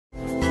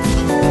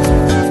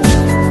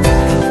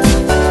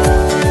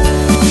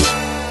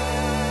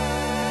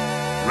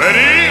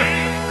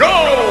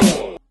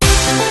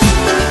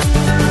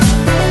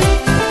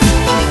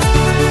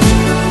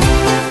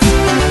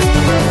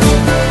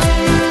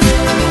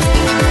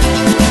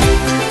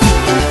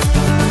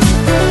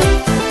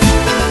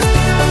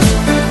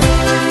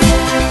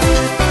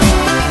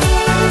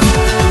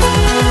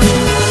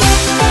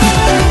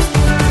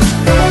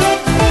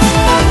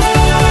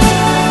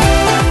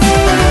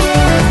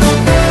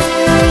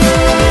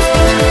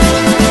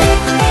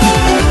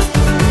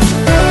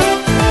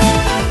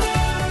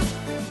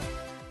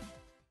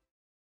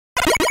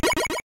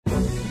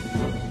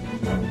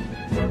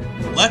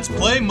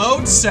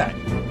Drone set.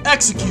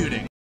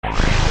 Executing.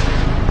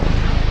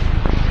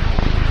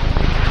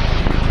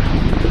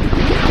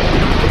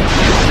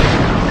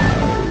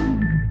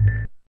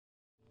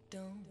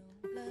 Don't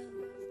love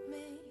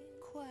me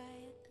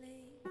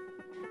quietly.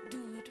 Do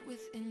it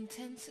with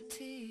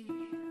intensity. Boy,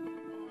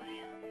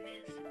 I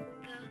miss the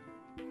point.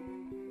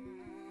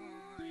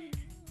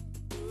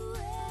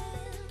 Went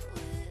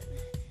with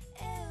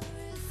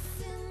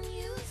everything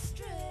you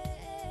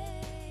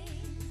stray.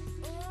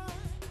 Oh,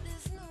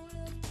 there's no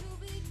love to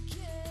be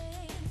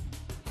gained.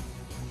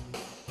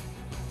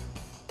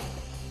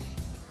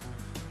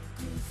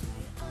 'Cause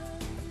we all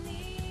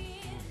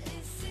need a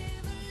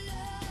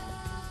civilized.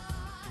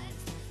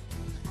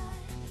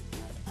 I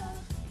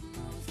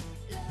almost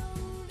love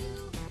you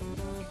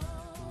more.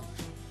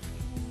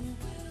 We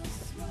will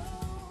throw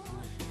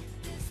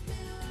this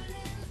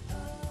building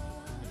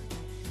up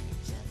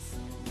just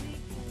so we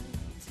can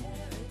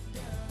tear it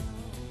down.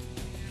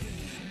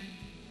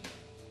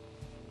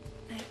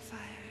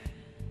 Nightfire.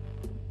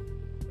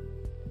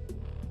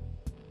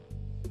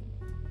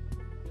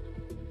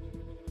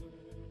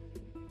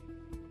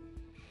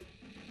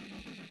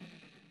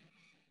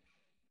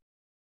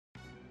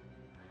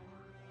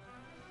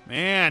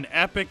 Man,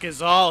 epic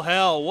as all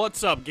hell.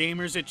 What's up,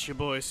 gamers? It's your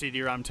boy,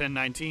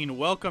 cdrom1019.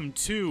 Welcome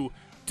to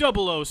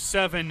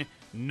 007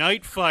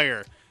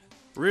 Nightfire.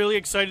 Really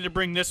excited to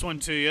bring this one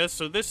to you.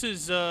 So this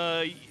is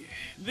the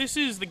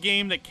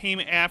game that came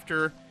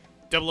after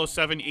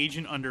 007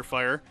 Agent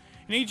Underfire.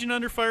 And Agent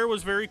Underfire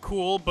was very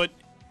cool, but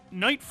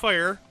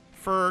Nightfire,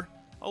 for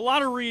a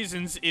lot of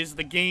reasons, is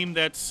the game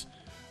that's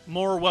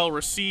more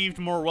well-received,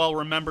 more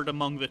well-remembered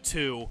among the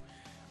two.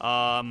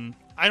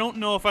 I don't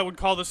know if I would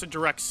call this a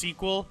direct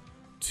sequel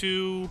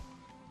to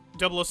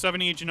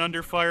 007 Agent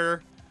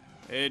Underfire.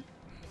 It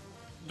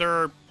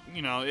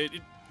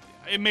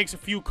makes a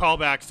few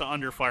callbacks to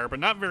Underfire, but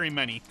not very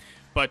many.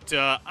 But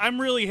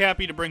I'm really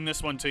happy to bring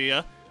this one to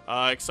you.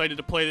 Excited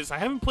to play this. I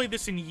haven't played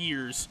this in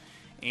years,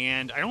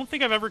 and I don't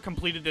think I've ever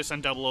completed this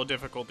on 00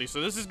 difficulty,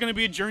 so this is going to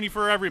be a journey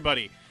for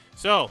everybody.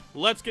 So,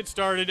 let's get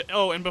started.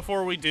 Oh, and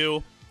before we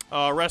do,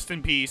 rest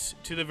in peace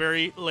to the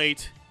very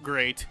late,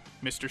 great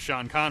Mr.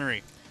 Sean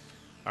Connery.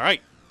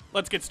 Alright,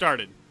 let's get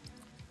started.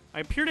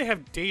 I appear to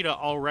have data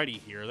already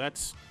here.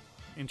 That's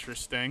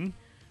interesting.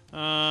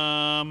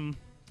 Let's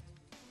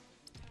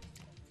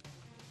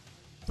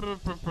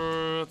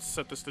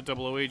set this to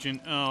 00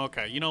 Agent. Oh,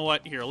 okay. You know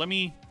what? Here, let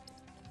me...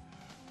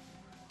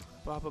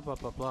 Blah, blah, blah,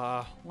 blah,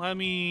 blah. Let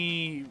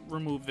me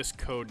remove this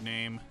code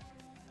name.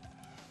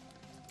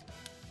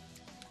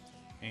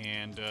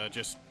 And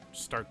just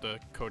start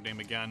the code name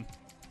again.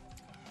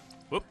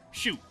 Whoop,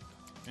 shoot.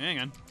 Hang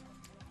on.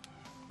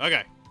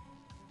 Okay.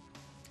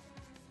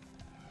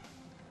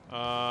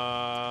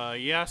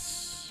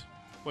 Yes.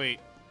 Wait.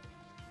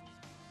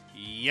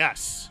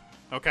 Yes.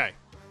 Okay.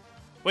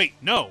 Wait,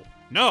 no.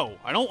 No,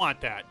 I don't want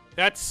that.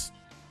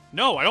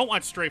 No, I don't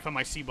want strafe on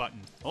my C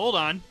button. Hold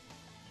on.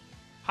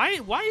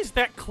 Why is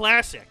that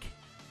classic?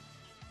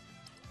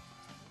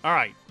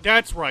 Alright,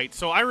 that's right.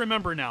 So I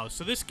remember now.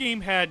 So this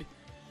game had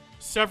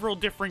several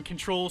different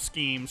control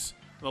schemes.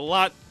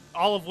 All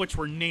of which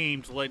were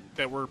named,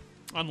 that were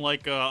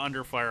unlike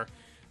Underfire.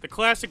 The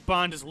classic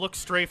bond is look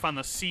strafe on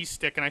the C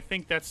stick, and I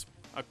think that's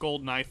a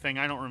GoldenEye thing.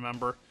 I don't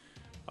remember.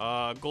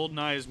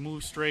 GoldenEye is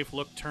move strafe,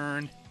 look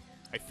turn.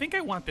 I think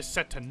I want this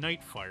set to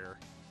Nightfire.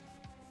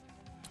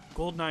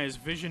 GoldenEye is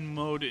vision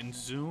mode and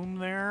zoom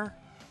there.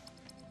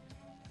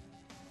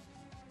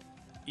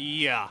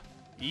 Yeah.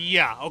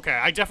 Yeah, okay.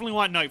 I definitely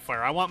want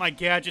Nightfire. I want my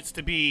gadgets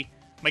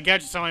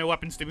on my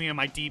weapons to be on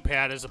my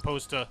D-pad as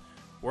opposed to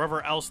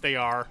wherever else they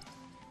are.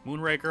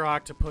 Moonraker,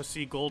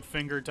 Octopussy,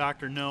 Goldfinger,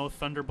 Dr. No,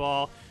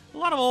 Thunderball. A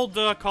lot of old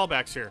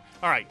callbacks here.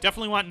 Alright,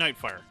 definitely want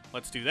Nightfire.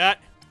 Let's do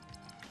that.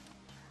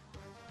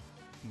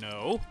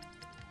 No.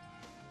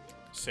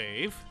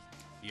 Save.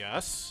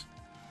 Yes.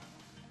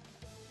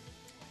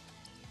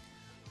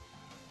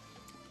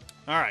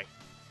 Alright.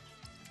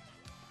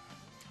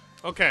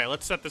 Okay,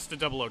 let's set this to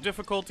 00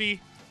 difficulty.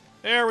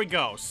 There we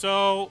go.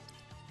 So,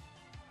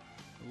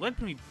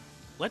 let me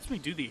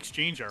do the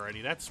exchange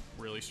already. That's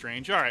really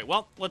strange. Alright,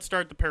 well, let's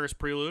start the Paris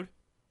Prelude.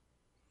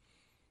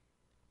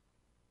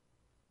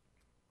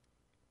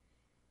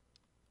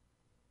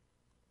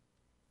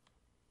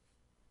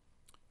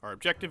 Our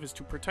objective is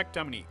to protect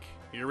Dominique.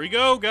 Here we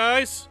go,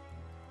 guys!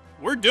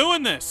 We're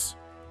doing this!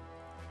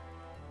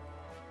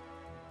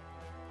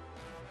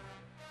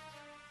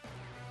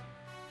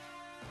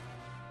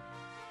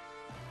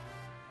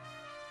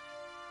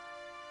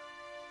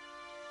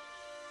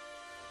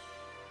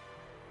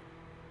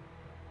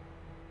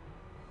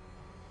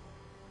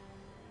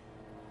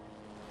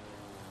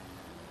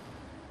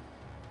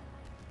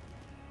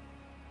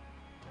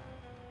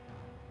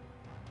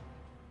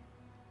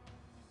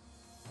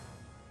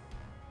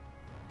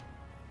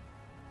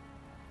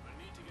 I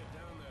need to get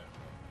down there.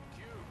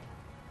 Q,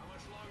 how much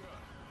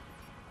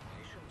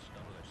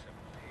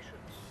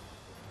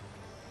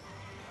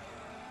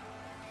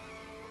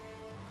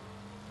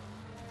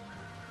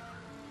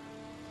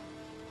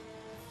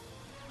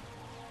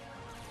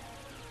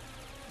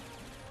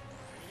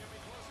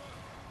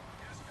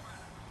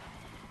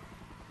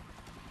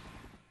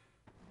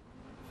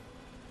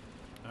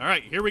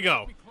Alright, here we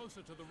go.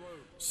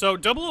 So,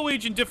 Double O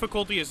Agent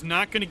difficulty is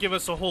not going to give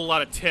us a whole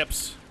lot of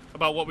tips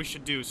about what we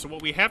should do. So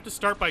what we have to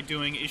start by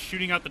doing is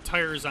shooting out the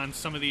tires on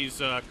some of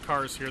these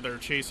cars here that are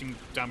chasing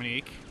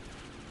Dominique.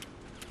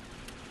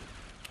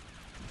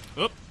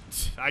 Oop.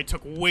 I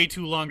took way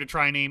too long to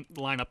try and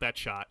line up that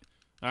shot.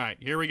 Alright,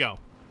 here we go.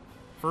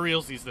 For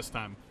realsies this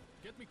time.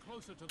 Get me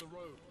closer to the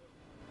road.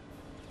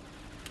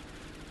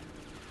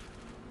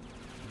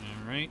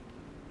 Alright.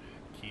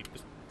 Keep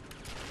this.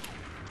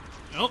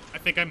 Oh, I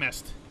think I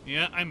missed.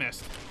 Yeah, I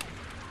missed.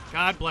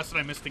 God bless it,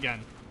 I missed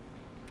again.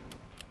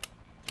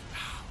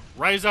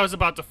 Right as I was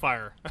about to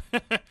fire.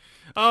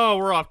 Oh,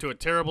 we're off to a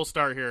terrible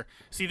start here.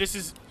 See, this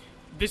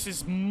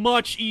is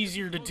much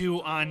easier to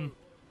do on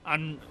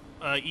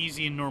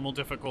easy and normal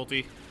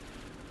difficulty.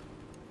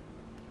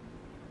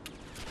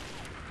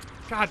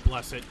 God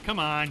bless it. Come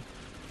on.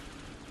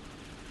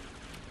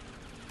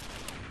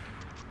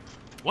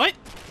 What?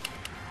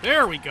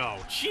 There we go.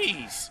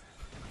 Jeez.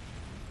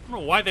 I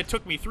don't know why that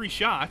took me 3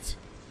 shots.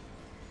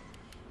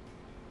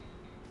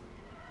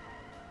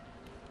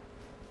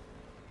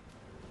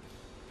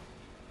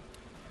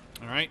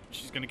 Alright,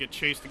 she's gonna get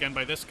chased again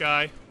by this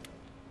guy.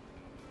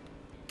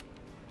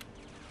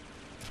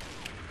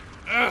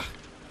 Ugh!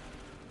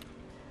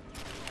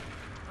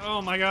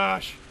 Oh my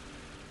gosh.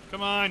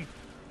 Come on.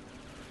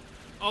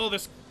 Oh,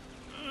 this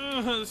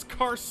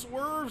car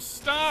swerves.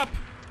 Stop!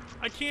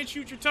 I can't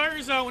shoot your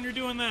tires out when you're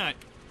doing that.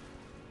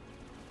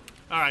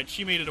 Alright,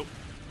 she made it.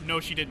 No,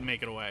 she didn't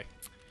make it away.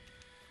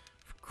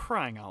 For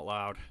crying out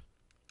loud.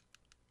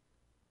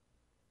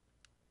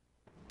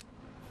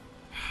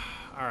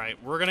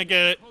 Alright, we're gonna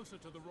get it.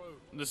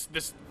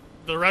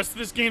 The rest of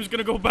this game's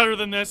gonna go better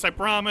than this, I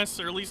promise,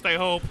 or at least I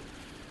hope.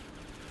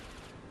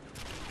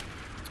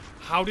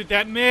 How did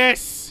that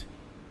miss?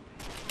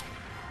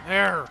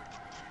 There.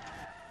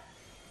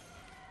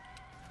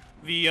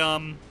 The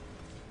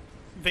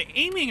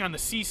aiming on the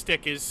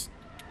C-stick is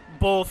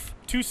both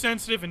too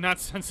sensitive and not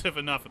sensitive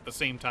enough at the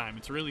same time.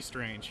 It's really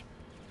strange.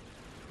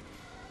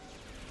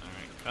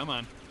 Alright, come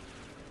on.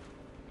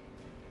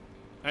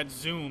 That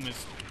zoom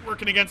is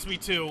working against me,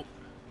 too.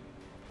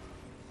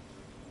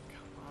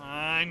 Come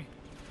on.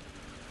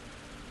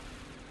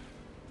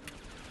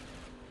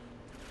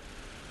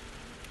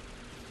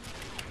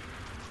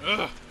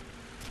 Ugh.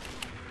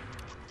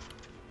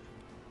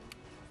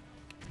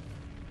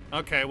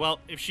 Okay, well,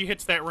 if she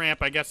hits that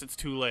ramp, I guess it's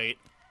too late.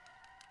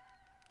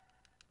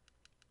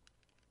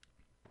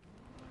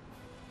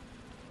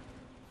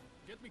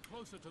 Get me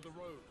closer to the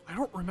road. I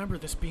don't remember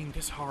this being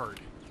this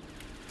hard.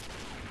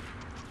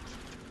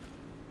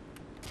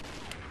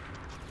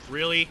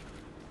 Really?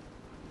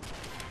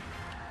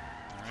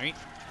 Alright.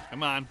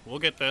 Come on. We'll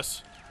get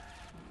this.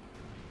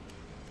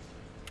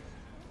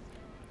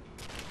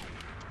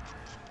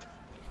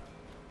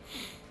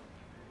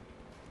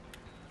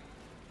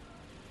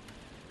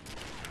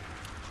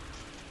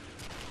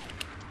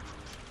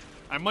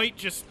 I might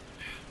just...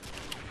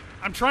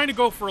 I'm trying to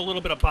go for a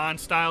little bit of Bond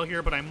style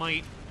here, but I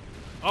might...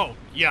 Oh,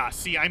 yeah.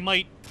 See, I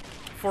might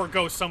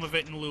forego some of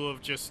it in lieu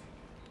of just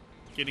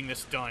getting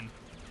this done.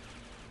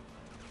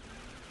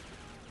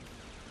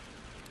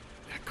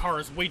 That car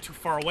is way too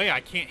far away. I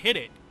can't hit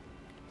it.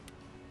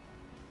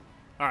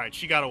 Alright,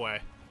 she got away.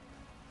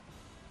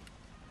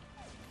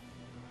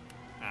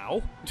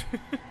 Ow.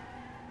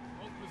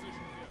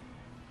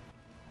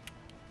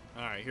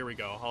 Alright, here we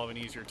go. I'll have an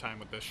easier time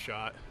with this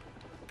shot.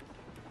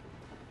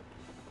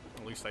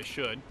 At least I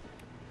should.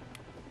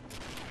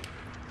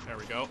 There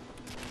we go.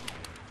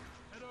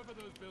 Head over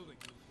those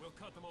buildings. We'll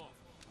cut them off.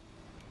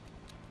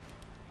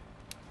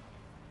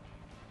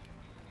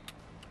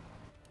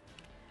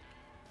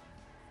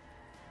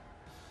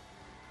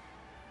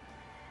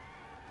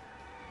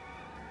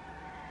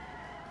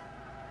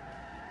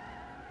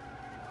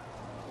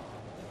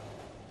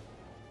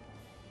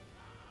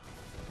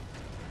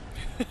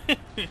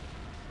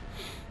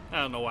 I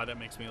don't know why that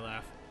makes me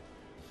laugh.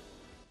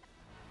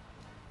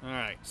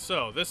 Alright,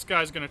 so this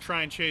guy's going to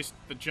try and chase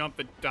the jump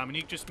that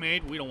Dominique just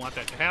made. We don't want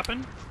that to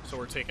happen, so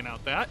we're taking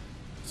out that.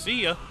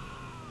 See ya.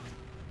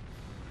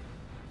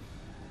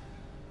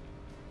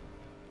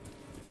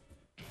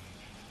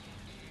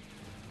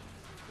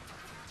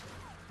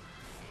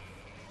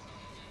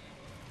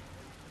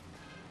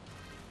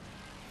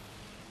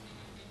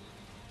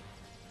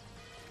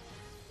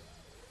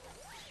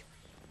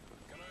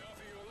 Can I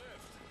offer you a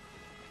lift?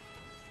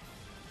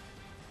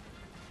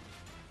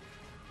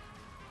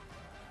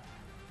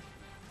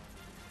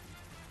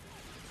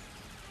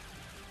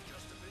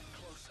 Just a bit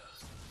closer.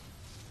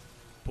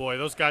 Boy,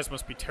 those guys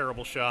must be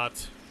terrible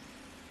shots.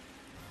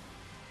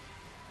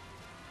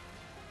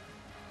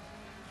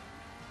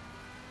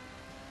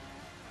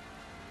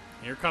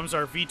 Here comes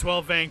our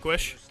V12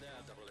 Vanquish.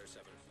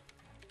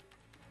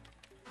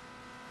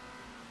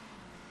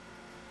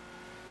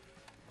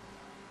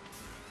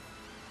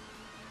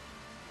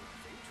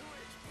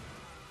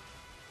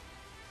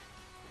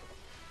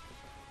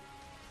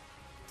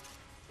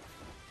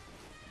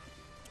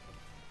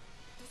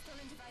 The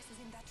stolen device is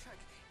in that truck.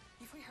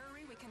 If we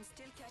hurry, we can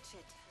still catch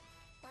it.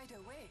 By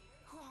the way,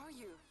 who are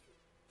you?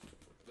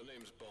 The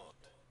name's Bond.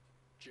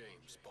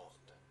 James Bond.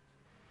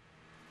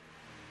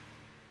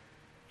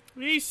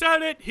 He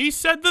said it. He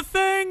said the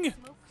thing.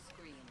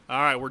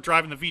 All right, we're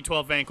driving the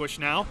V12 Vanquish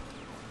now.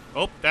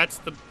 Oh, that's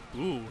the...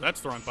 Ooh,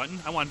 that's the wrong button.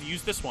 I wanted to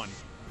use this one.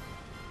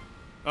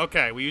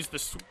 Okay, we used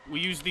this. We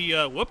used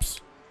the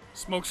whoops,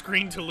 smoke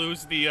screen to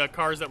lose the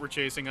cars that were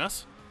chasing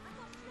us.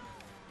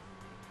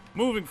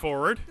 Moving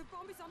forward. The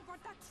bomb is on board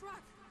that truck.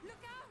 Look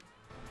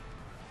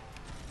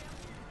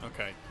out!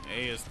 Okay,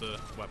 A is the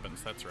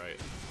weapons. That's right.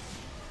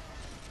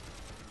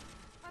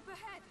 Up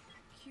ahead.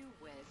 Q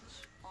wedge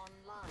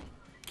online.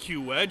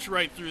 Q wedge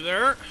right through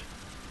there.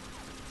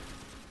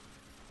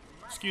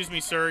 Excuse me,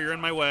 sir. You're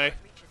in my way.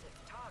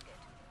 All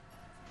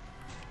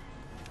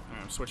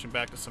right, I'm switching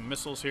back to some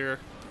missiles here.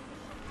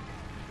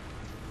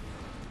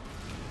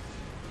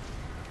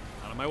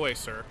 Out of my way,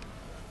 sir.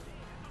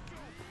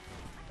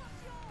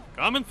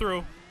 Coming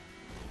through.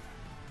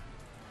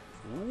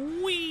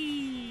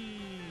 Whee!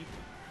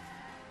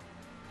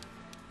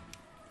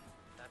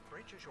 That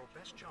bridge is your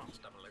best chance,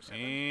 007.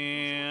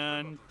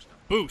 And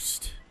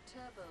boost.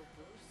 Turbo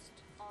boost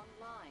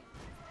online.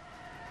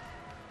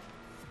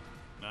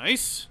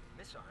 Nice.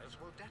 Missiles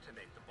will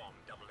detonate the bomb,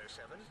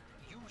 007.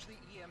 Use the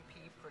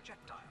EMP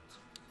projectiles.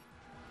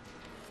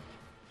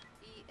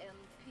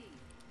 EMP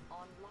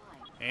online.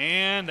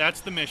 And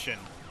that's the mission.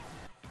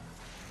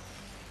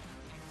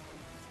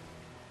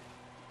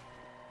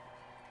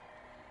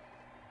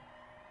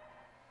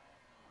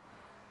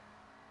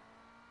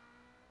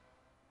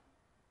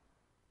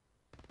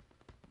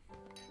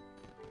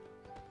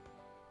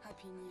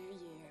 Happy New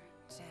Year,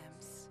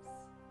 James.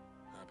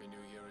 Happy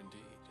New Year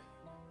indeed,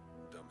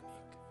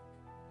 Dominique.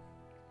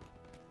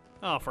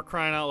 Oh, for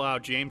crying out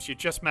loud, James, you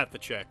just met the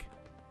chick.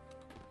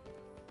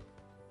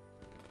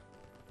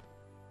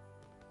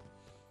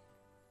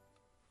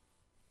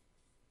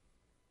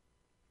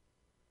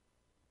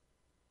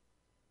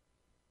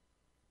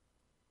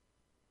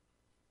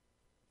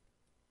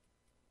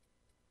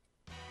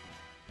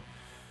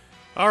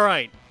 All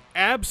right,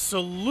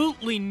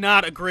 absolutely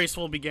not a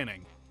graceful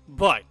beginning,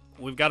 but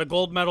we've got a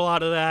gold medal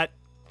out of that.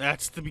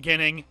 That's the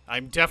beginning. I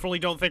definitely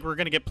don't think we're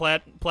going to get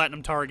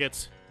platinum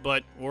targets,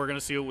 but we're going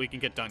to see what we can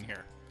get done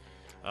here.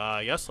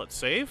 Yes, let's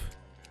save.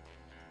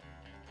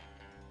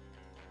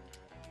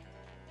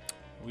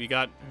 We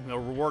got a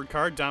reward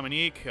card,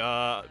 Dominique,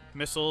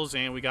 missiles,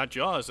 and we got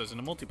Jaws as in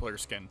a multiplayer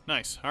skin.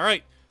 Nice. All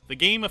right, the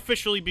game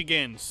officially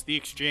begins. The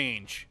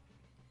exchange.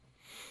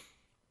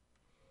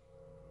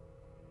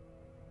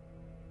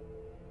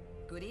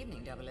 Good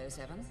evening,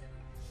 007.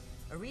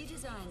 A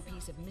redesigned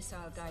piece of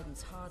missile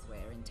guidance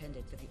hardware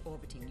intended for the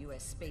orbiting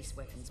U.S. space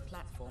weapons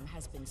platform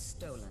has been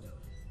stolen.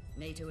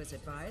 NATO has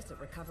advised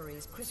that recovery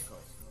is critical.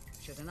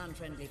 Should an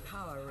unfriendly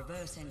power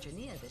reverse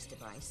engineer this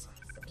device,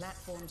 the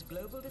platform's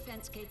global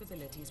defense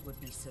capabilities would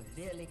be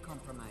severely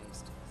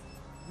compromised.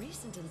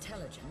 Recent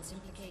intelligence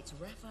implicates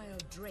Raphael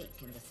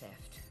Drake in the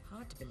theft.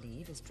 Hard to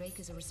believe, as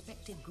Drake is a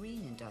respected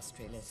green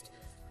industrialist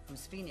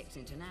whose Phoenix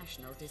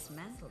International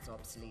dismantles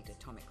obsolete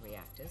atomic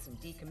reactors and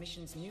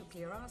decommissions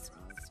nuclear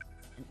arsenals.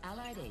 An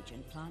Allied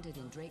agent planted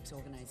in Drake's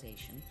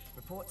organization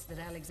reports that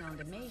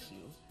Alexander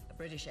Mayhew, a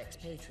British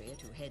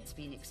expatriate who heads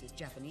Phoenix's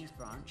Japanese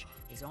branch,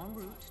 is en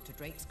route to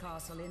Drake's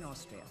castle in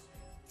Austria.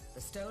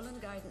 The stolen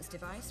guidance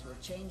device will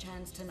change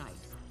hands tonight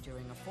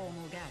during a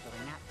formal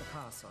gathering at the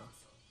castle.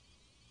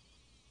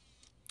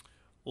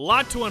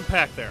 Lot to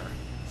unpack there.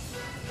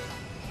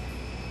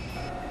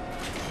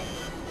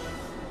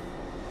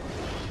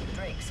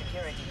 Drake's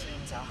security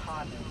teams are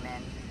hardened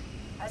men.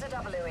 As a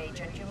W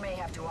agent, you may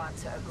have to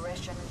answer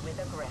aggression with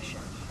aggression.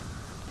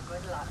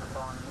 Good luck,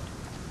 Bond.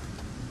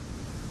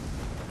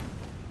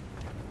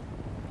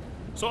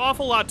 So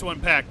awful lot to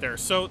unpack there.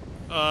 So,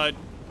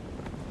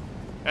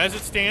 as it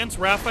stands,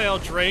 Raphael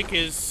Drake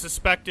is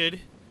suspected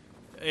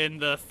in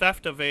the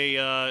theft of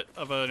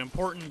an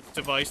important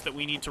device that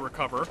we need to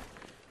recover,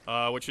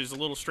 which is a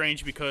little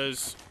strange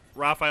because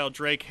Raphael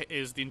Drake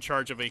is in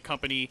charge of a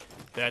company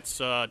that's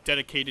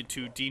dedicated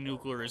to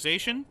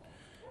denuclearization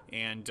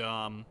and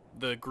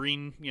the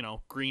green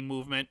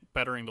movement,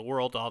 bettering the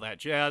world, all that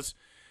jazz.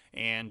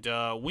 And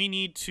we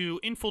need to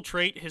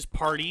infiltrate his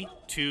party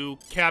to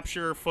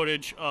capture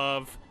footage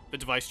of the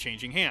device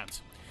changing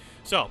hands.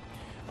 So,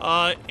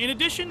 in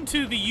addition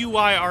to the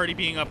UI already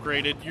being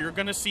upgraded, you're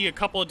going to see a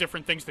couple of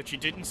different things that you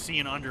didn't see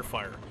in Under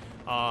Fire.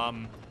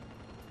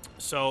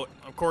 So,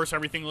 of course,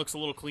 everything looks a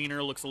little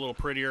cleaner, looks a little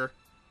prettier.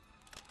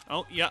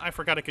 Oh, yeah, I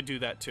forgot I could do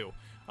that, too.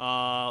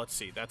 Let's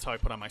see. That's how I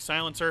put on my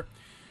silencer.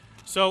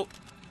 So,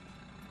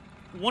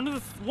 one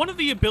of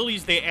the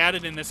abilities they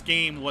added in this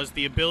game was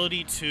the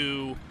ability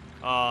to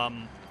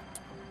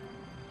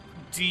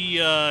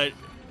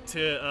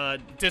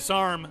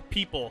disarm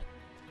people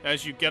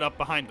as you get up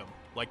behind them,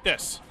 like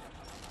this.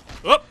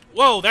 Oh,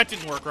 whoa, that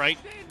didn't work right.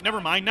 Never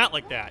mind, not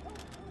like that.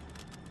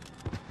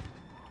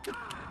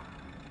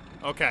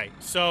 Okay,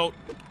 so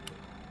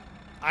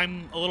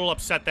I'm a little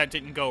upset that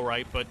didn't go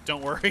right, but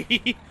don't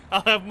worry.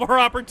 I'll have more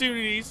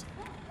opportunities.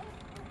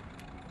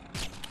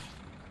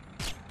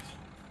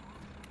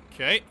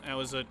 Okay, that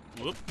was a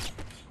whoop.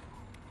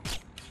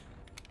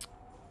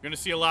 Gonna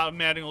see a lot of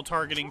manual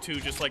targeting too,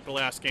 just like the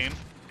last game.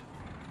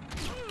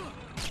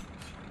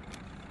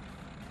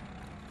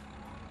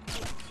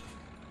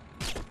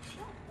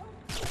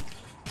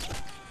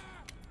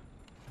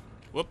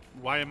 Whoop,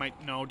 why am I...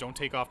 No, don't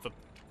take off the...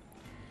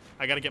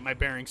 I gotta get my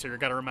bearings here.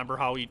 Gotta remember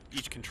how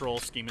each control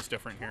scheme is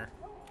different here.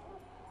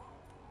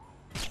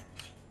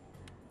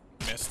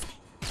 Missed.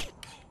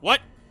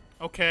 What?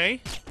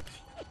 Okay.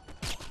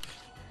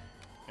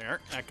 There,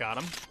 that got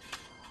him.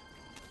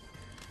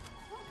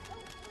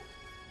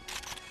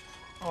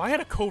 Oh, I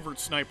had a covert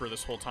sniper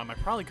this whole time. I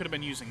probably could have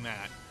been using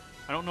that.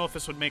 I don't know if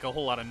this would make a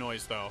whole lot of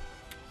noise, though.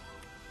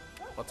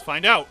 Let's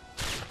find out.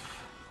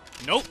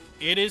 Nope,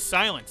 it is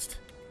silenced.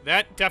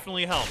 That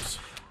definitely helps.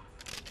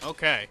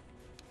 Okay.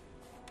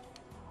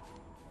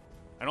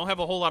 I don't have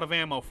a whole lot of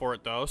ammo for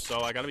it, though,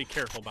 so I gotta be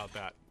careful about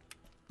that.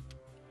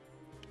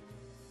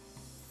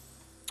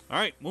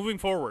 Alright, moving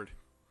forward.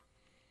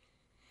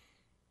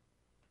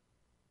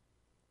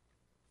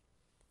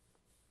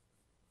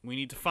 We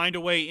need to find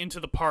a way into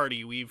the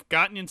party. We've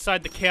gotten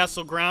inside the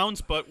castle grounds,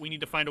 but we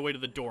need to find a way to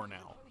the door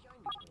now.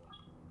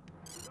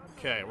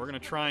 Okay, we're gonna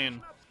try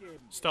and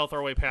stealth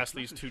our way past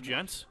these two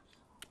gents.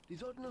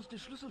 Which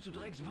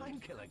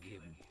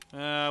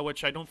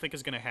I don't think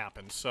is gonna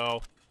happen,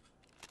 so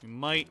we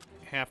might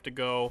have to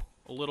go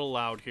a little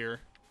loud here.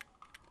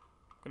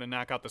 I'm gonna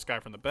knock out this guy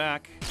from the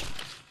back.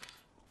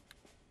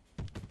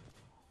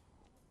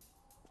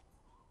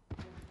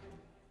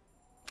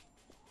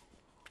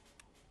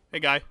 Hey,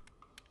 guy.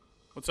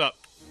 What's up?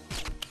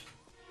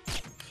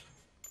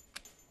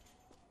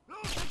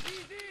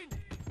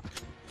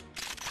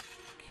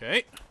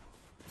 Okay.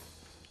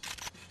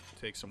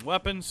 Take some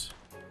weapons.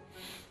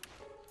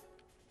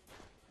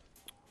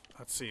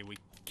 Let's see, we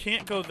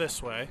can't go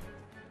this way.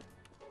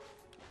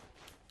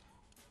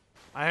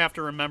 I have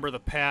to remember the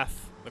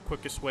path, the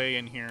quickest way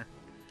in here.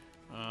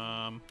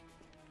 I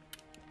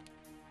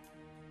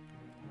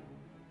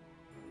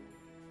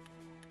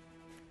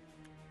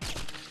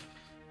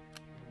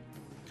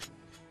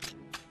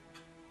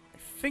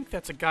think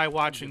that's a guy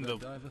watching the...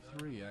 Diver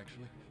 3,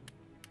 actually.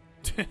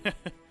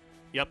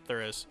 Yep,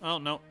 there is. Oh,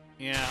 no.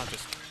 Yeah, I'll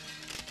just...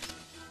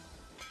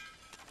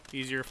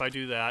 Easier if I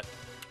do that.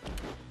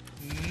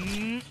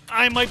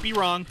 I might be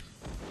wrong.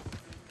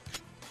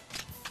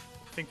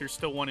 I think there's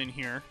still one in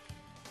here.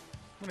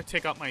 I'm going to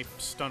take out my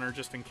stunner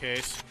just in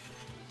case.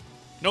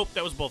 Nope,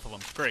 that was both of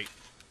them. Great.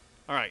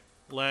 Alright,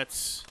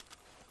 let's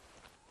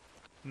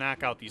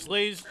knock out these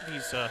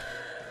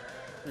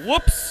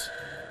whoops!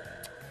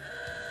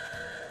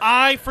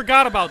 I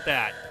forgot about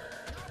that.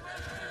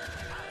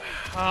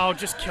 Oh,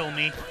 just kill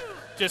me.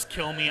 Just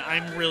kill me.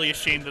 I'm really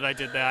ashamed that I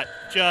did that.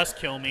 Just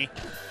kill me.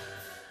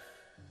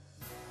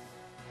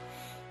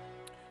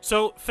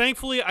 So,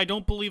 thankfully, I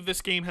don't believe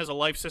this game has a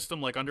life system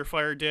like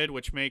Underfire did,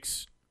 which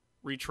makes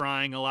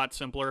retrying a lot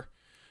simpler.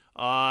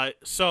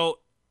 So,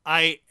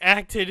 I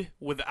acted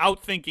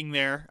without thinking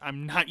there.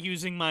 I'm not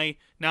using my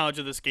knowledge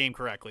of this game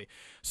correctly.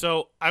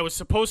 So, I was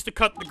supposed to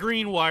cut the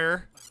green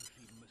wire.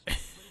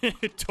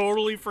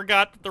 Totally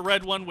forgot that the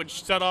red one would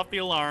set off the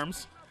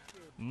alarms.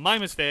 My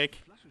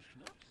mistake.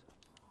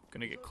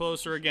 Gonna get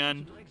closer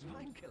again.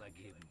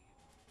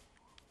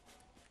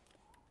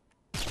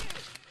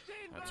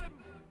 That's...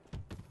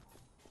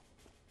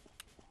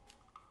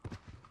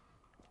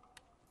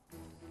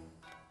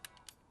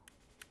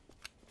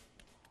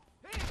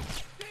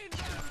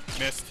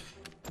 Missed.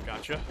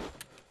 Gotcha.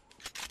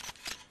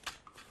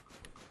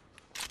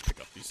 Pick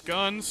up these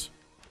guns.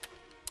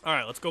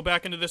 Alright, let's go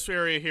back into this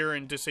area here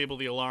and disable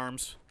the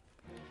alarms.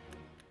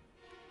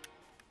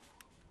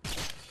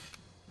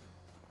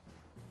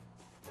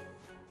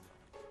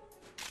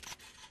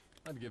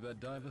 I'd give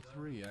that diver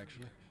 3,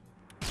 actually.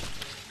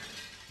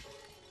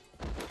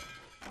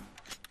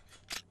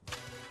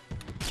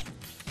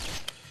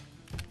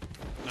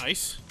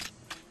 Nice.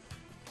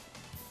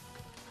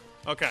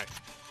 Okay.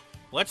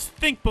 Let's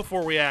think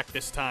before we act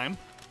this time.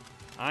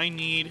 I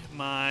need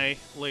my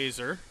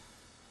laser.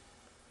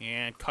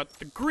 And cut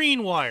the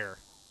green wire.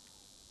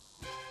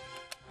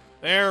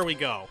 There we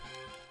go.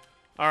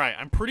 Alright,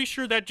 I'm pretty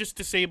sure that just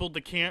disabled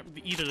the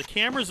either the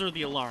cameras or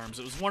the alarms.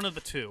 It was one of the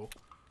two.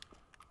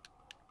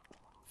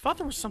 Thought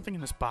there was something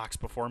in this box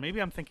before.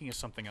 Maybe I'm thinking of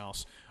something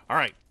else.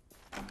 Alright.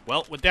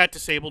 Well, with that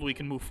disabled, we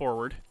can move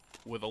forward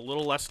with a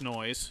little less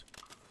noise.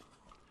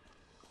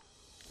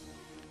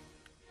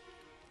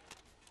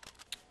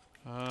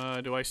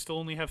 Do I still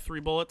only have 3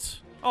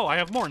 bullets? Oh, I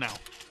have more now.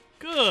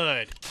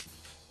 Good.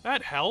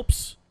 That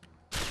helps.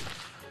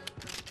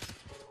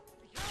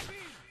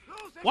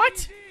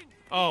 What?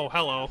 Oh,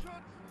 hello.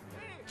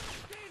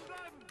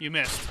 You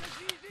missed.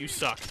 You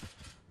suck.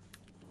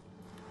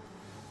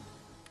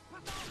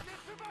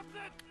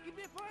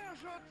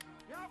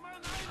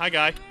 Hi,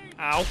 guy.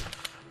 Ow.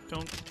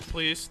 Don't,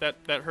 please. That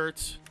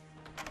hurts.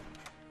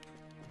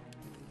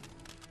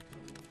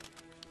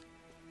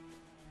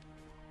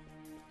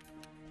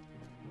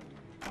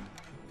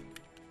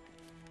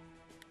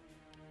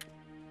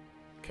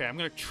 Okay, I'm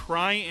going to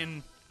try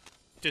and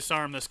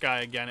disarm this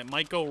guy again. It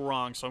might go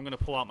wrong, so I'm going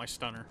to pull out my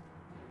stunner.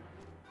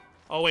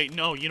 Oh, wait,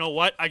 no, you know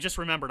what? I just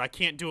remembered. I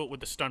can't do it with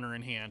the stunner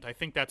in hand. I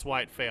think that's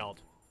why it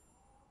failed.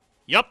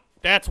 Yep,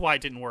 that's why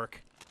it didn't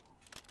work.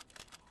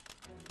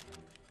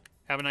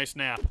 Have a nice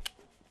nap.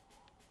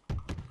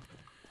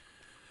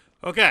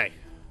 Okay.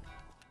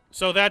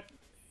 So that...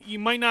 You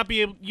might not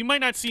be able... You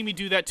might not see me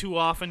do that too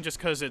often just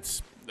because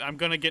it's... I'm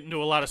gonna get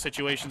into a lot of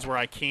situations where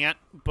I can't.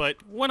 But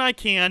when I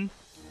can,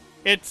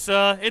 it's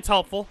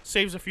helpful.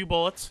 Saves a few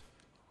bullets.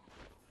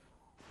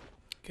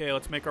 Okay,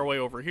 let's make our way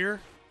over here.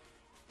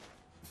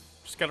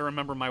 Just gotta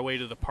remember my way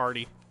to the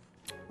party.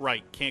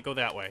 Right, can't go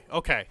that way.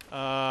 Okay,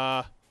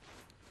 oh,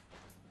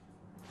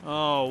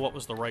 what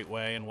was the right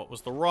way and what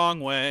was the wrong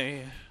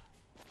way?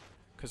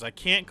 Because I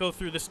can't go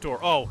through this door.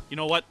 Oh, you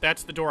know what?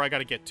 That's the door I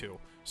gotta get to.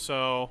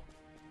 So...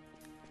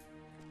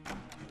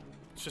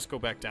 Let's just go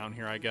back down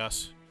here, I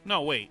guess.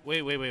 No, wait.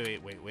 Isn't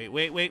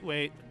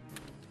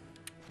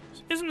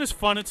this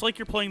fun? It's like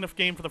you're playing the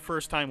game for the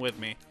first time with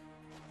me.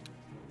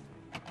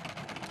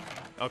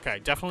 Okay,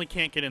 definitely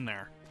can't get in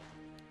there.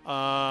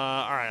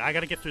 Alright, I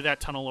gotta get through that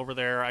tunnel over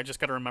there. I just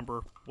gotta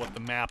remember what the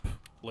map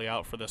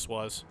layout for this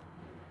was.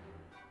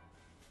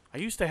 I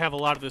used to have a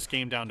lot of this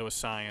game down to a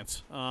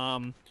science.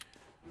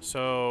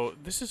 So,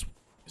 this is...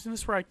 Isn't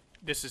this where I...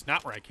 This is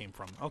not where I came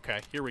from. Okay,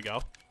 here we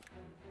go.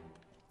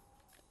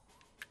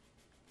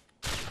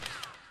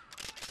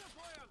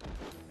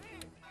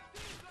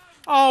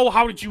 Oh,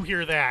 how did you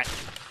hear that?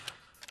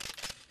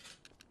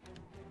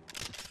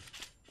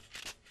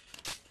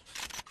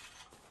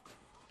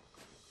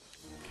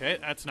 Okay,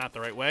 that's not the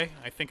right way.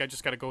 I think I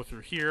just gotta go through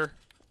here.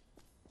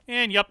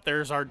 And, yep,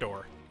 there's our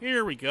door.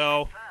 Here we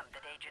go. Confirm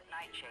that Agent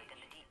Nightshade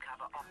and the deep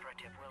cover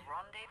operative will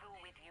rendezvous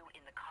with you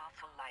in the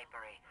castle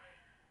library.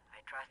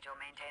 I trust you'll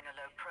maintain a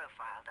low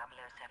profile,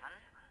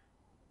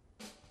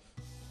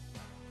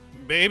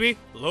 007. Baby,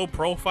 low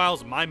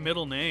profile's my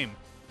middle name.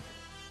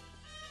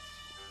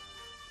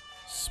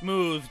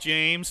 Smooth,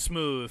 James,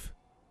 smooth.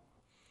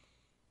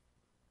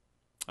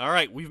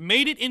 Alright, we've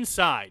made it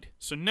inside.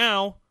 So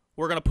now,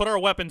 we're gonna put our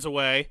weapons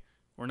away.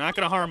 We're not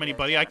gonna harm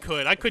anybody. I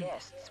could...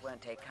 Guests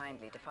won't take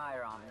kindly to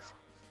firearms.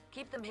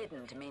 Keep them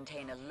hidden to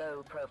maintain a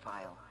low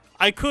profile.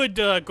 I could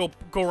go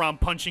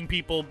around punching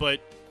people, but,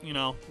 you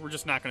know, we're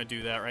just not gonna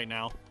do that right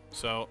now.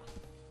 So,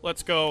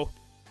 let's go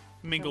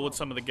mingle with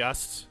some of the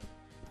guests.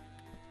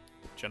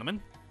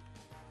 Gentlemen.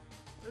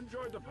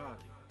 Enjoy the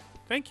party.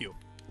 Thank you.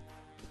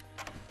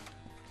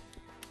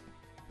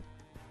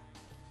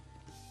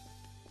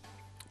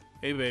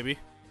 Hey, baby.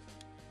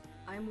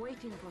 I'm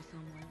waiting for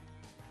someone.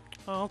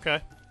 Oh,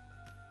 okay.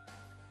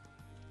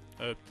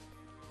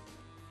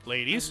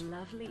 Ladies? A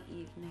lovely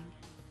evening.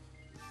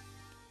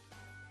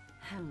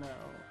 Hello.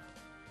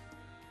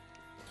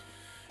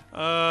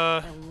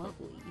 A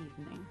lovely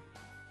evening.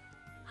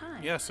 Hi.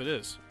 Yes, it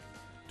is.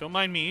 Don't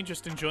mind me,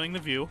 just enjoying the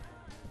view.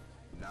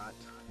 Not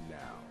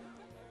now.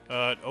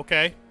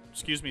 Okay.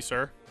 Excuse me,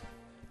 sir.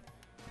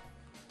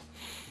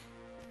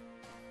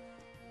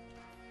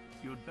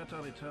 You'd better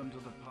return to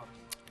the party.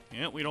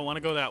 Yeah, we don't want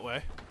to go that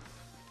way.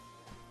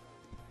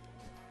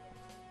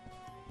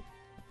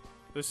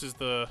 This is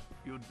the...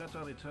 You'd better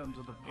return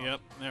to the party.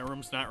 Yep, that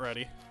room's not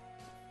ready.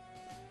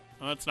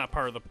 Well, that's not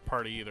part of the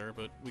party either,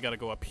 but we gotta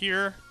go up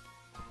here.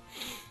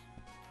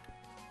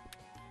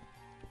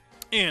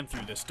 And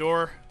through this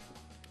door.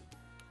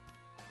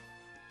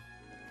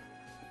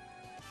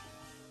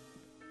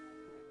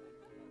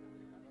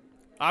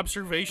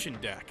 Observation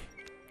deck.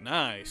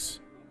 Nice.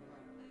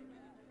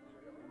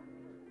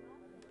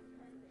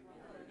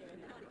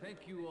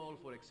 Thank you all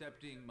for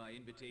accepting my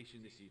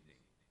invitation this evening.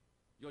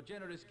 Your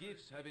generous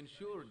gifts have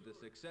ensured the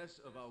success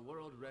of our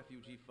World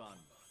Refugee Fund.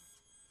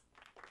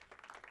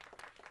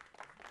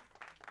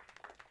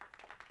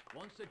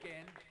 Once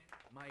again,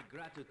 my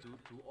gratitude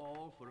to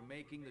all for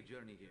making the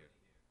journey here.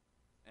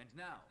 And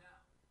now,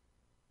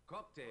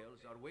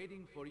 cocktails are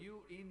waiting for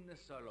you in the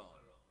salon.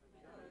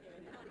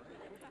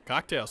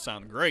 Cocktails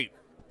sound great.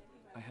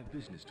 I have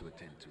business to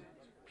attend to.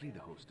 Plead the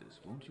hostess,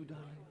 won't you,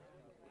 darling?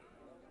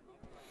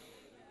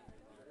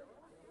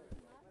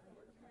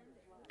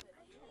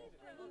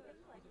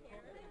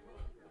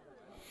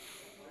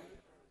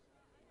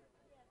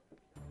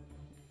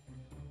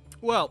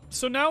 Well,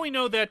 so now we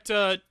know that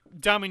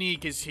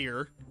Dominique is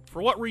here.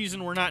 For what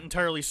reason, we're not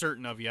entirely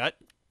certain of yet.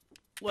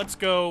 Let's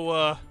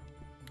go,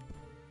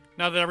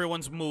 now that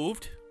everyone's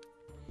moved.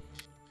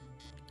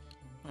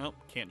 Well,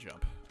 can't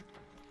jump.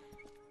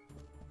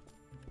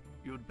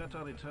 You'd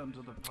better return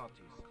to the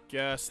party.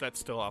 Guess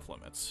that's still off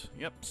limits.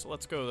 Yep, so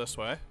let's go this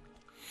way.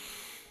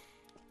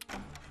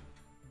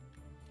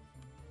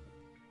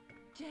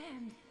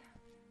 James.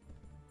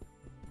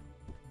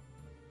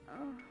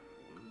 Oh.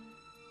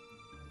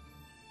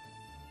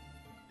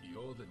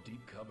 You're the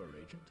deep cover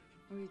agent?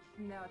 It's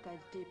not as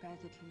deep as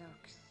it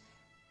looks.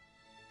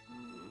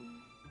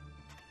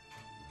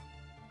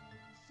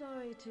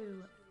 Sorry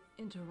to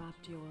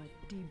interrupt your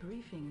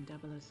debriefing,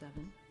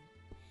 007.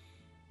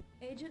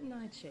 Agent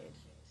Nightshade,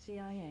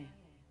 CIA.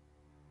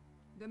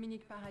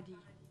 Dominique Paradis,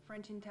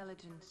 French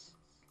intelligence.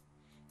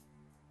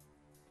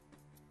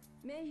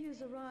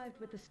 Mayhew's arrived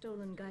with the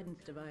stolen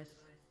guidance device.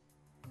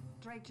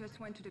 Drake just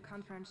went to the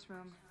conference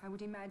room. I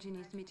would imagine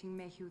he's meeting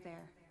Mayhew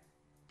there.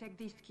 Take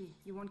this key.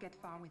 You won't get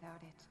far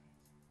without it.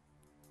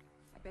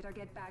 I better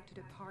get back to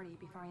the party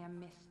before I am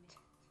missed.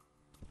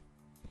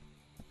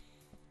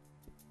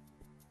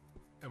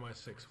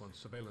 MI6 wants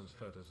surveillance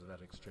photos of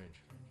that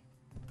exchange.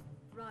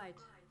 Right.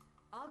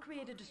 I'll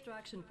create a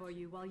distraction for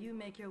you while you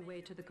make your way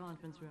to the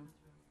conference room.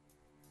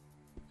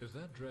 Is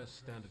that dress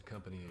standard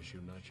company issue,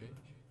 Nightshade?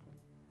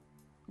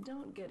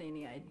 Don't get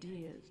any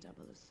ideas,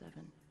 007.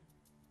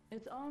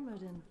 It's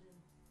armored in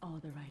all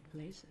the right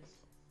places.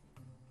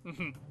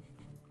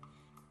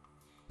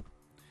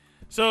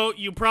 So,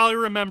 you probably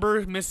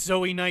remember Miss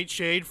Zoe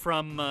Nightshade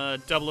from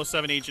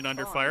 007 Agent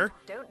Underfire.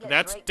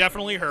 That's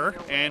definitely her,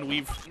 and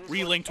we've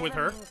relinked with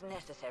her.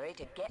 Necessary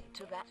to get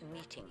to that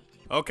meeting.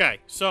 Okay,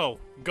 so,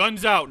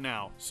 guns out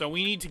now. So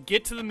we need to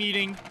get to the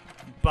meeting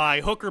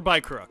by hook or by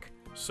crook.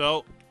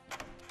 So,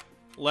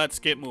 let's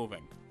get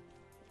moving.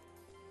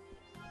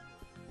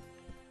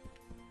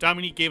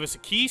 Dominique gave us a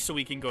key so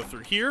we can go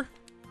through here.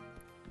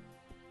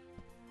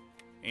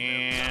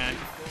 And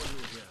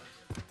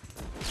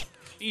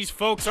these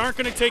folks aren't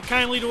going to take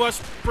kindly to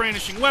us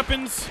brandishing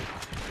weapons.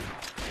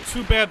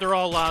 Too bad they're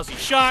all lousy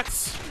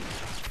shots.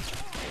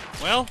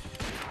 Well,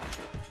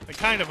 they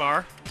kind of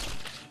are.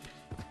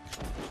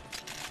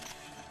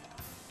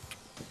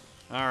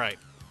 Alright.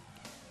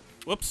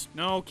 Whoops.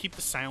 No, keep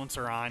the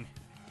silencer on.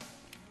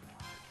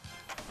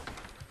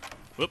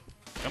 Whoop.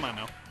 Come on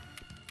now.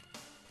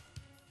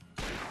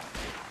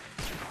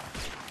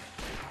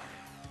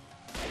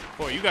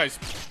 Boy, you guys...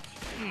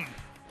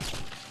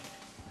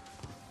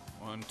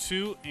 1,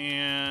 2,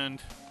 and...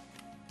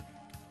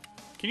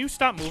 Can you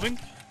stop moving?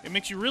 It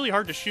makes you really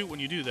hard to shoot when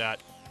you do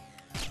that.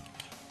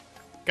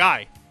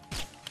 Guy.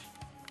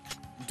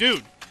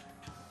 Dude.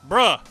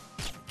 Bruh.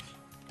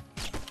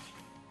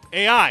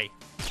 AI.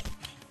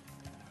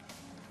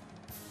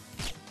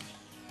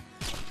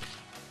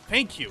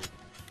 Thank you.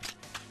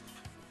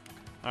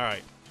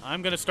 Alright.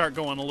 I'm going to start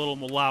going a little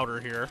louder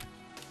here.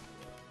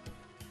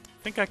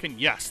 I think I can...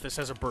 Yes, this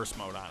has a burst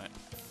mode on it.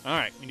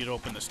 Alright, we need to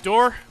open this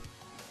door.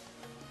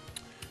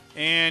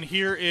 And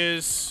here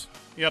is...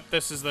 Yep,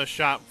 this is the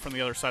shot from the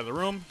other side of the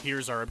room.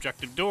 Here's our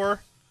objective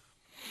door.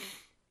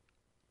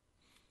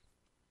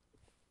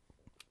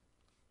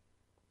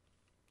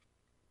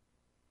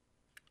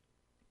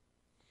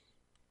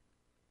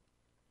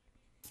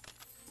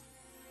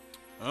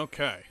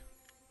 Okay.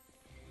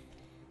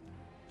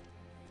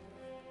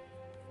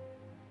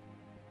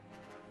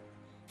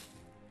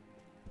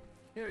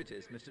 Here it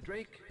is, Mr.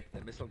 Drake.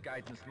 The missile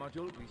guidance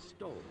module we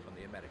stole from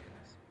the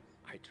Americans.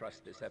 I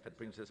trust this effort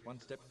brings us one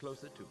step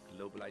closer to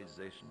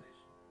globalization.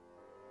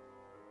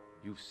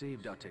 You've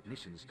saved our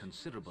technicians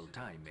considerable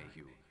time,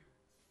 Mayhew.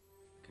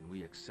 Can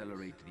we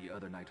accelerate the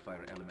other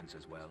Nightfire elements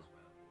as well?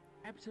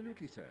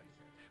 Absolutely, sir.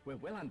 We're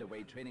well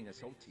underway training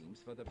assault teams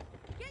for the...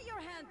 Get your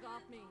hands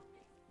off me!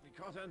 We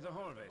caught on the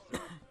hallway, sir.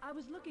 I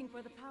was looking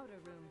for the powder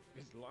room.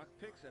 With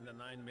lockpicks and a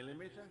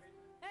 9mm?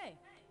 Hey,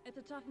 it's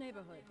a tough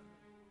neighborhood.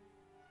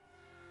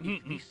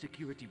 If this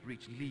security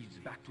breach leads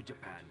back to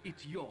Japan,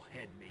 it's your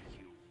head,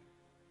 Mayhew.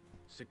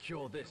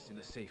 Secure this in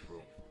the safe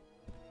room.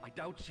 I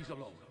doubt she's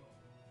alone.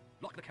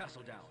 Lock the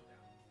castle down.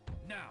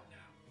 Now!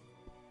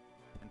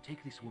 And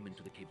take this woman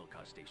to the cable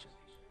car station.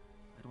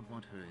 I don't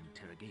want her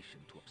interrogation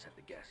to upset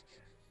the guests.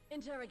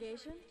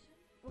 Interrogation?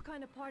 What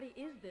kind of party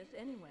is this,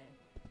 anyway?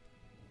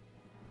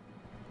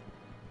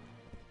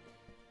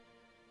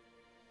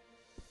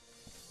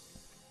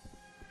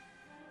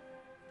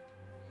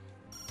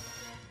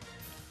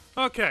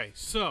 Okay,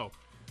 so...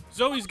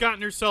 Zoe's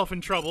gotten herself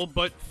in trouble,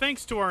 but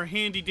thanks to our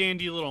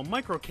handy-dandy little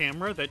micro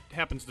camera that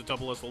happens to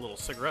double as a little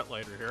cigarette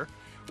lighter here,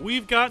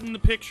 we've gotten the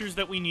pictures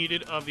that we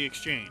needed of the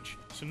exchange.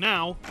 So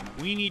now,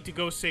 we need to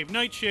go save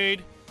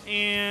Nightshade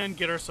and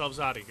get ourselves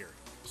out of here.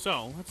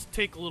 So, let's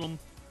take a little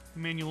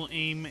manual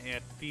aim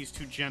at these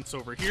two gents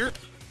over here.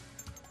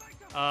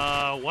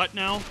 What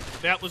now?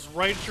 That was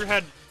right at your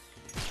head.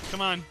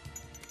 Come on.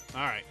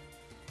 Alright.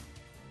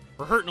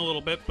 We're hurting a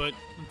little bit, but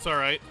it's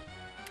alright.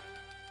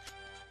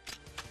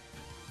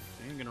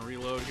 I'm gonna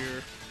reload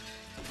here.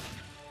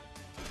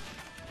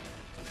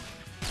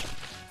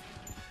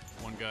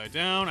 One guy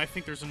down. I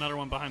think there's another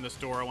one behind this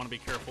door I want to be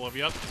careful of.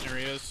 Yep, there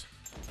he is.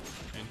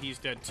 And he's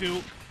dead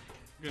too.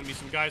 Gonna be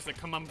some guys that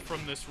come up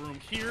from this room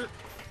here.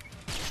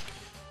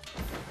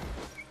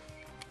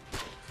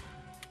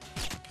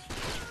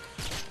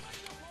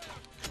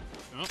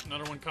 Oh,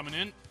 another one coming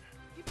in.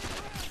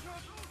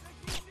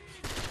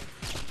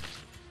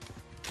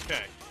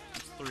 Okay,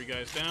 that's 3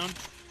 guys down.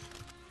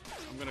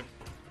 I'm gonna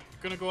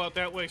go out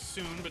that way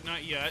soon, but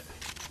not yet.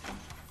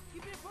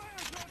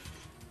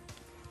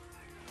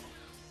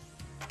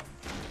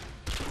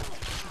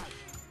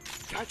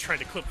 I tried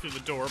to clip through the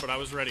door, but I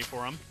was ready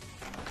for him.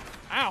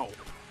 Ow!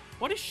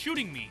 What is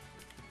shooting me?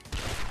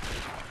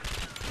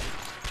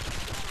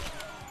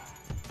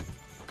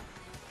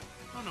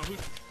 I don't know who...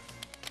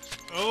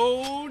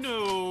 Oh,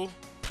 no.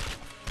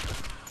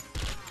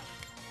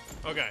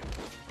 Okay.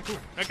 Whew,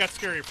 that got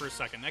scary for a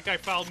second. That guy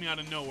followed me out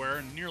of nowhere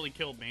and nearly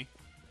killed me.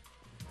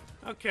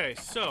 Okay,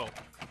 so...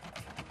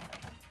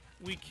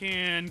 we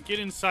can get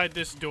inside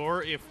this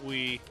door if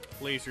we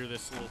laser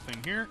this little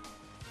thing here.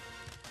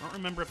 I don't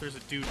remember if there's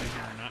a dude in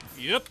here or not.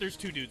 Yep, there's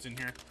 2 dudes in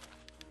here.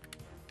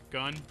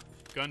 Gun.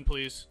 Gun,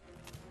 please.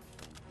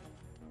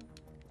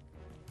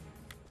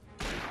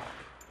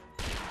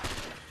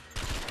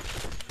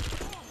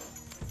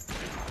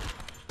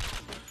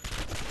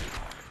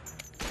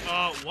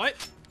 What?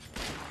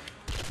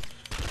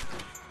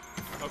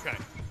 Okay.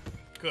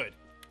 Good.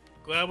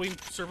 Glad we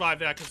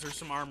survived that because there's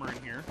some armor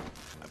in here.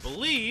 I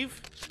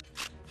believe.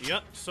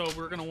 Yep, so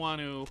we're going to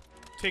want to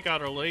take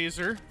out our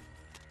laser.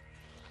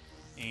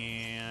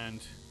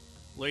 And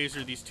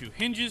laser these 2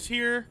 hinges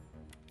here.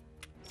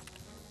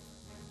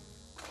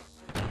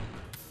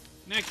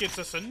 And that gets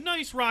us a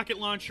nice rocket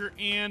launcher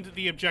and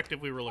the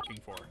objective we were looking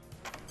for.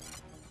 I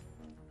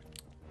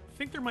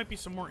think there might be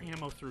some more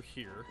ammo through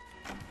here.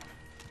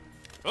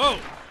 Oh!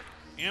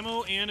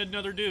 Ammo and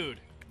another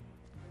dude.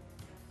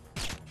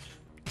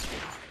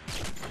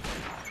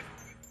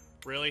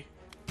 Really?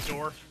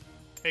 Door?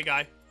 Hey,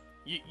 guy.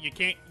 You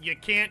can't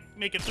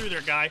make it through there,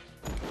 guy.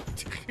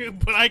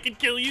 But I can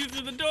kill you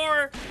through the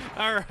door!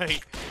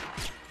 Alright.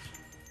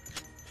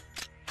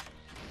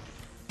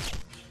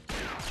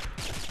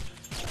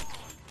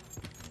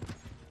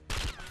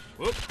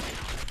 Whoop.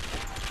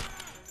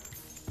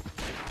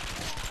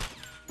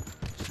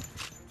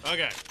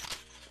 Okay.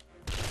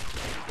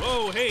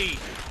 Whoa, hey!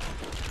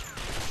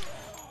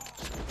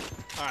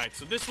 Alright,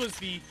 so this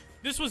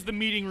was the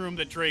meeting room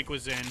that Drake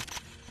was in.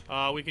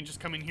 We can just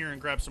come in here and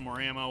grab some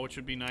more ammo, which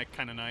would be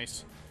kind of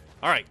nice.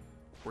 Alright,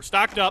 we're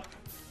stocked up.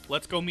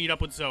 Let's go meet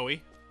up with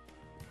Zoe.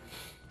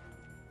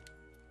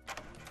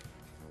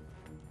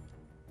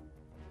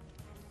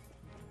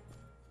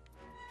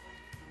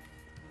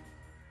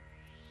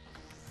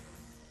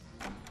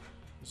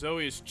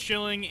 Zoe is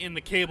chilling in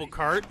the cable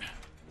cart.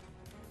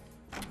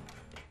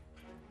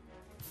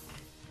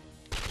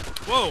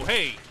 Whoa,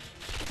 hey!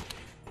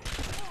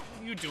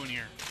 What are you doing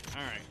here?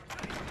 Alright.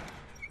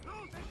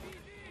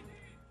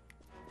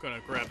 Gonna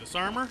grab this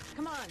armor.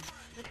 Come on,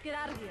 let's get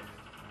out of here.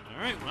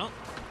 Alright, well,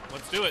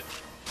 let's do it.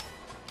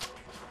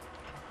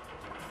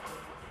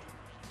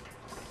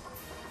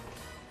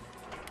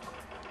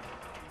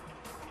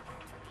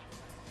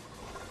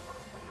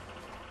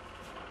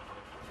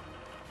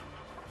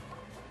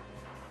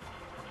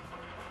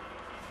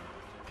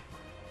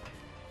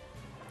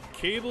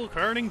 Cable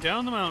carting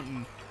down the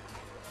mountain.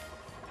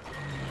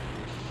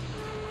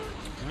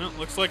 Well,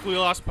 looks like we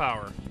lost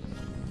power.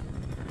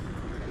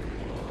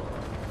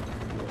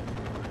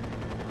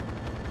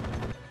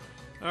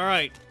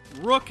 Alright,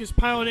 Rook is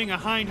piloting a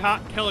Hind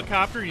Hawk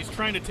helicopter. He's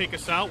trying to take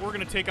us out. We're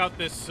going to take out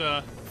this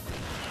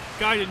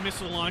guided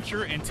missile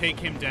launcher and take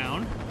him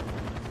down.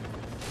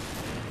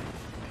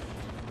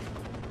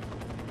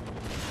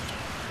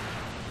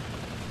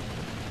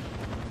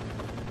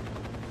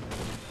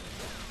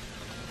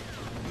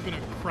 I'm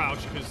going to crouch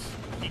because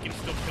he can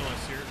still kill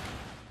us here.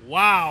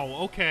 Wow,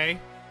 okay.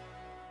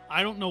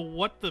 I don't know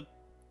what that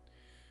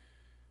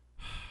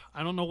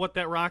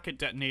rocket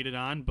detonated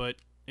on, but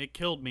it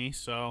killed me,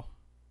 so...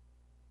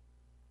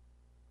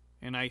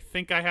 And I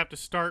think I have to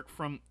start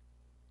from...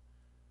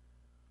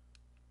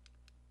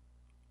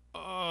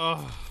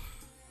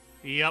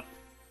 Yep.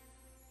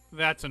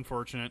 That's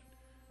unfortunate.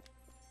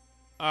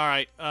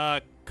 Alright,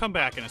 come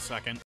back in a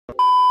second.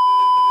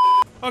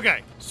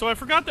 Okay, so I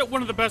forgot that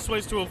one of the best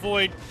ways to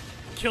avoid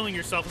killing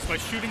yourself is by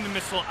shooting the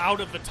missile out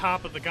of the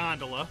top of the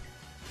gondola.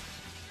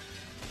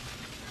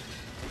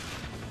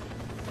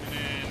 And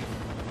then...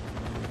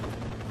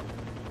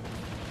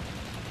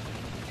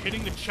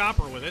 hitting the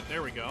chopper with it.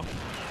 There we go.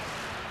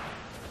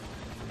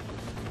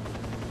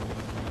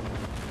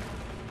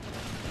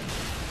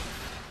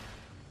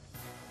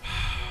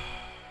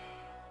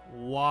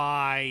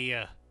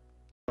 Why?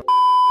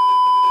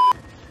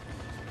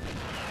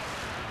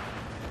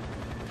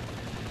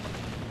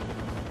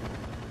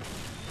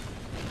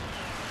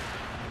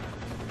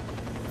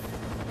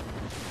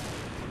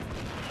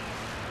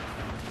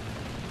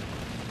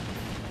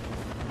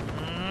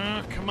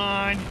 Come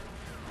on.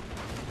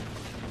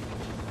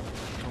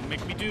 Don't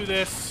make me do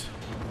this.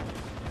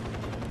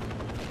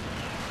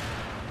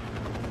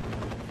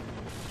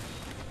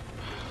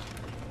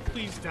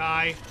 Please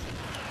die.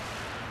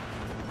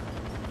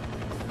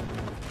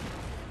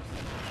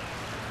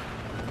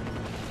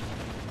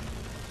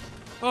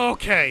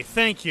 Okay,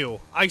 thank you.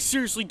 I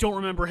seriously don't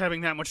remember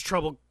having that much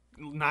trouble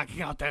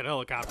knocking out that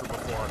helicopter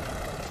before.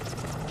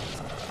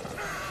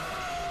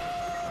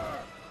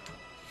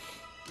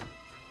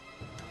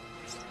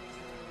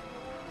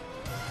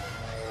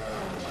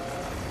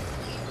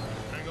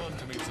 Hang on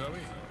to me,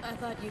 Zoe. I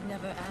thought you'd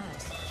never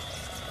ask.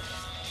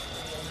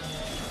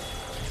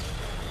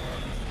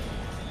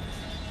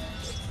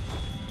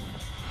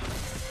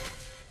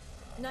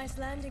 Nice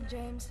landing,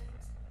 James.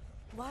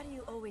 Why do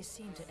you always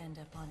seem to end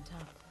up on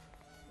top?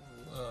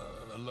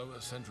 A lower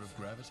center of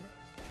gravity?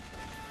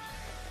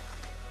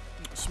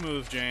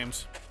 Smooth,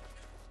 James.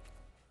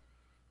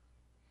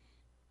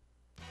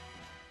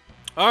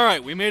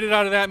 Alright, we made it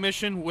out of that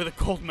mission with a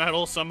gold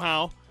medal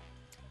somehow.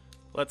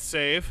 Let's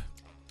save.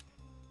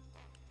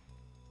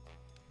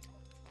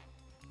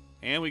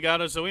 And we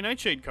got a Zoe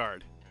Nightshade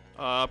card.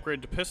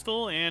 Upgrade to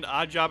pistol, and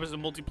Oddjob is a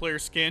multiplayer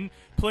skin.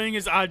 Playing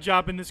as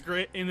Oddjob in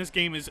this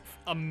game is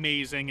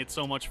amazing. It's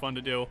so much fun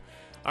to do.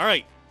 All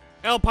right,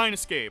 Alpine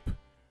Escape.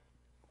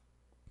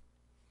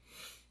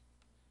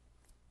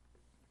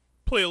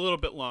 Play a little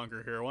bit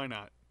longer here. Why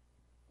not?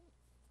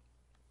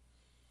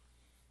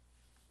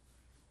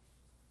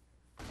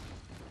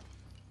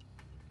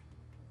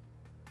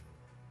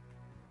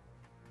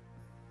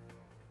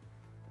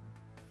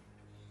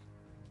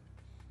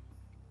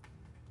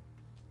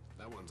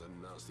 That one's a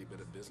nasty bit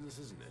of business,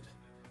 isn't it?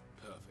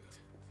 Perfect.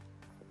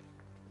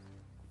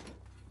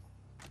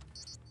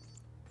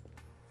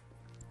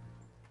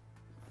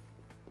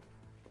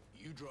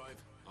 You drive,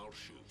 I'll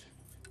shoot.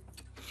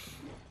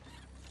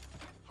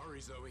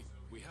 Hurry, Zoe.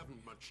 We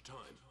haven't much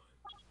time.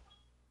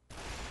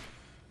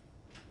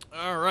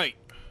 All right.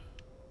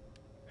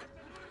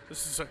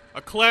 This is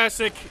a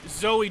classic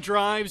Zoe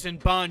drives and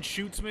Bond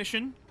shoots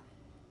mission.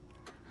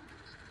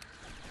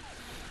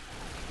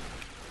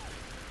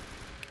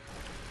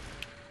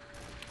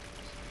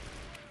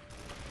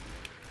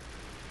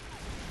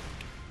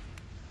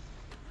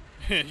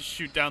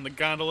 Shoot down the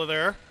gondola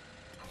there.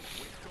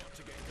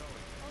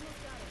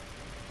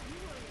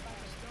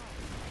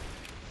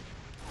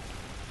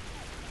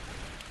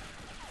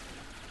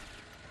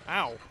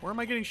 Ow, where am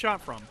I getting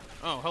shot from?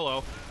 Oh,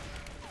 hello.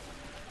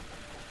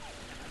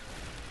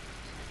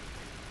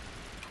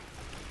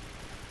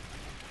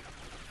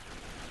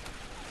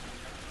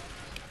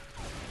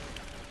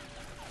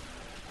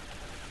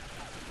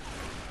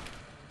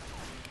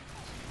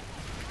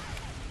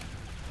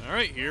 All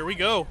right, here we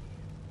go.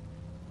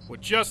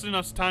 With just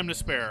enough time to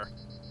spare. Head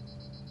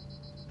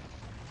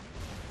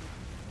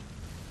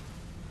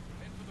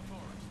for the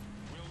forest.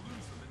 We'll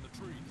lose them in the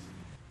trees.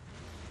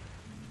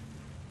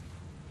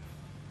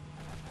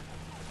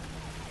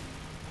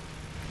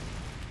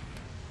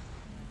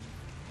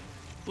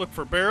 Look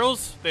for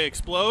barrels. They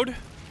explode.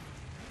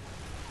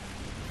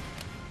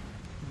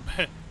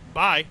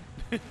 Bye.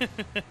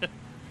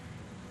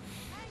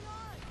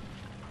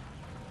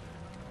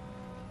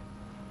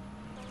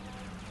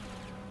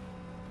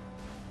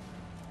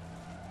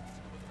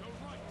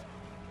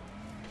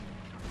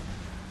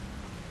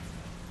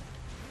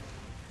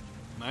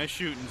 Nice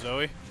shooting,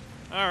 Zoe.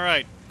 All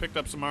right, picked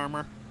up some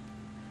armor.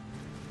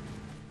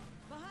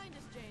 Behind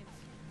us, James.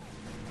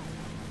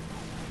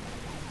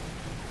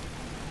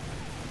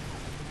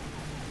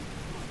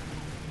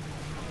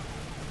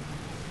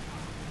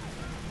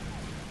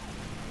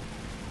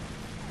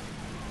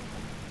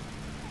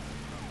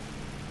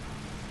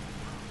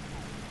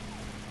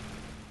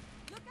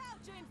 Look out,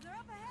 James, they're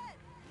up ahead.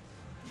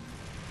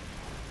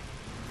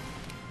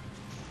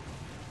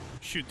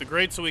 Shoot the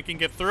grate so we can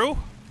get through.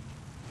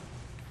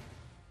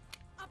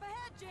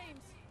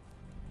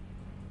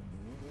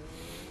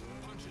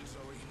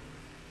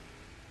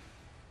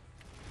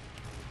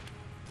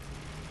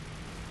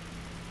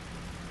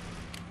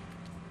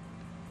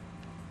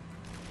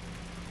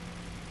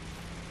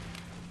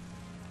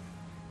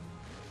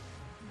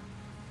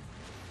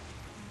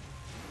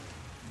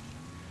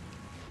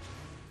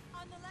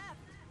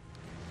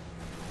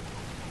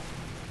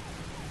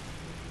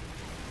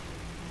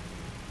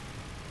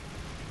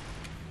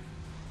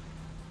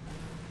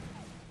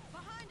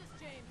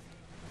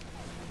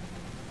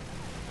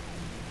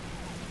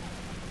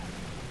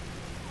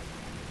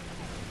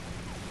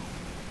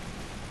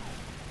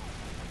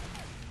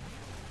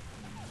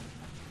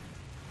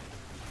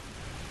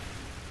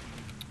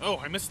 Oh,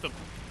 I missed them.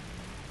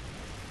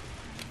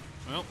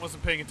 Well,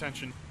 wasn't paying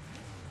attention.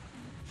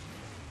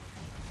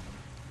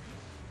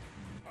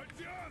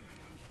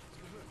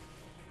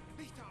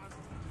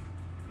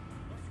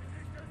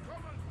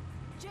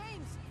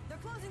 James, they're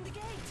closing the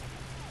gate.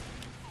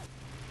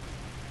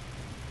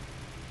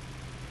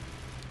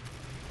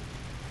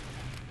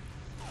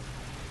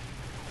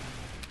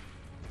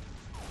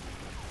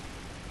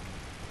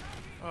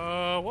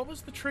 What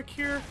was the trick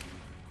here?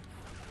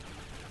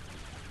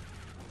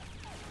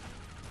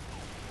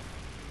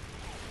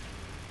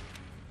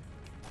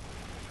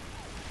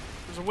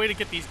 There's a way to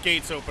get these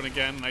gates open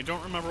again, and I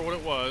don't remember what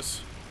it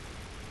was.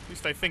 At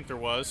least I think there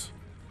was.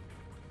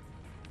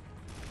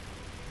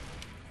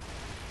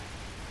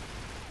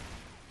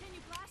 Can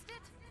you blast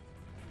it?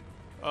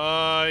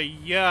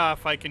 Yeah,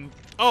 if I can...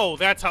 Oh,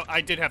 that's how...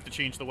 I did have to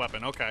change the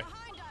weapon. Okay.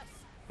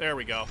 There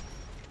we go.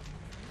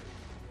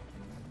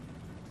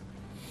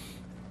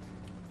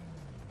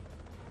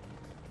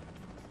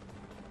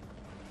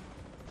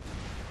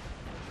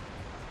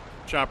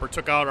 Chopper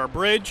took out our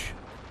bridge.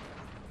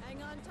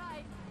 Hang on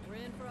tight. We're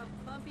in for a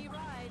bumpy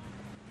ride.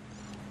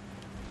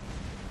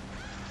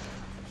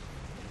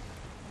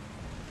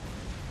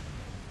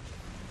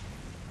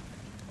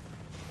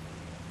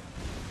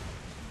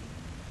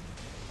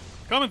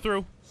 Coming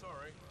through.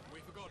 Sorry, we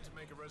forgot to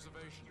make a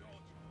reservation.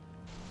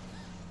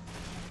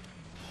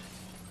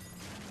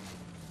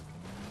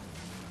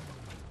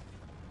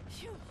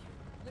 Phew.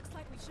 Looks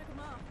like we shook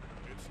him off.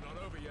 It's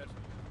not over yet.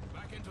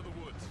 Back into the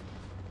woods.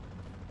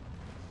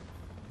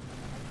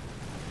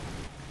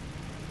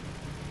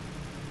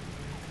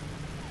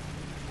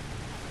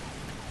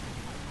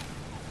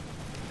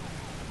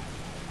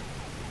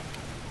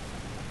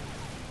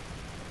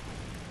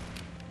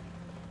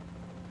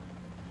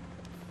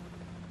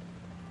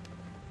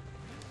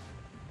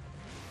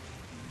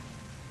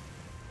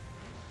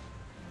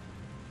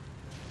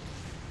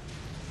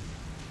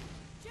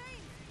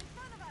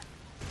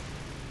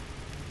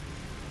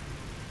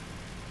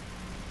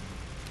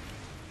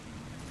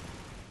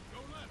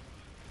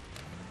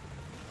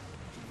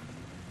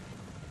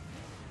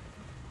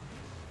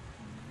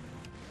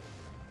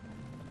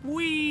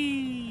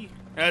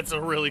 That's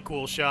a really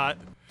cool shot.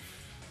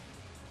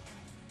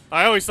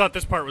 I always thought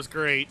this part was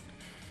great.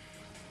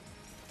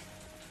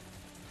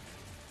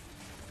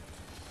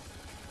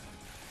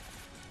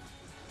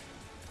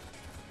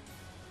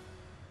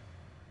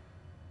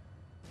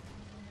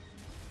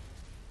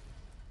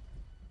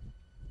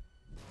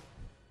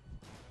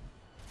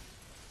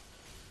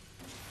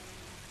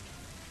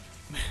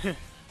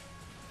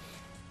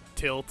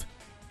 Tilt.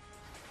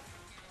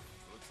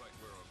 Looks like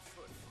we're on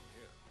foot from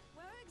here.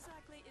 Where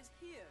exactly is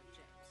here,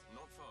 James?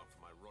 Not far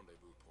from my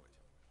rendezvous point.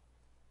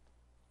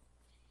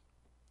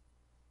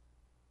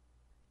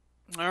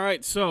 All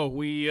right, so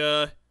we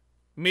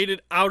made it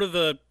out of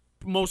the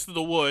most of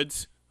the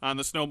woods on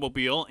the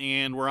snowmobile,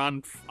 and we're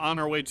on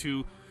our way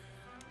to.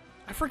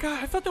 I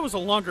forgot. I thought that was a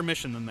longer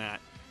mission than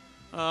that.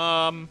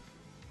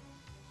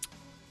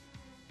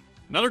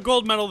 Another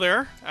gold medal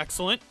there.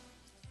 Excellent.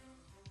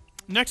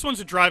 Next one's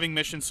a driving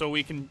mission, so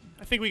we can.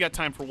 I think we got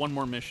time for one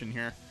more mission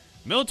here.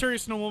 Military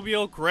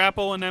snowmobile,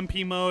 grapple in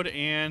MP mode,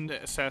 and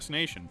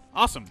assassination.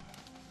 Awesome.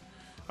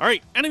 All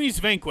right, enemies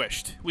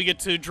vanquished. We get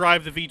to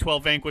drive the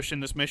V12 Vanquish in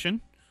this mission.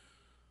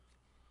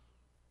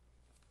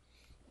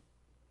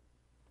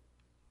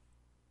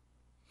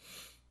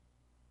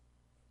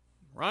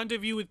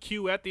 Rendezvous with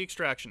Q at the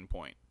extraction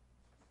point.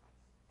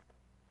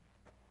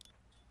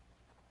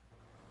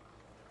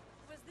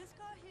 Was this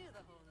car here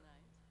the whole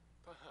night?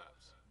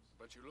 Perhaps,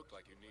 but you looked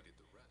like you needed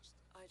the rest.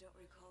 I don't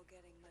recall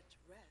getting much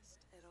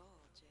rest at all,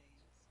 James.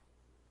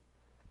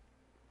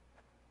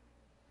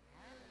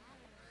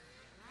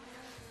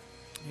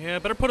 Yeah,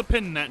 better put a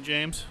pin in that,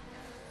 James.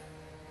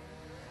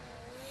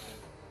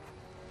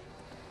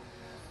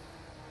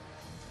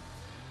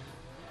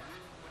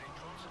 When it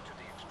drops into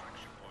the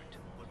extraction point,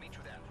 we'll meet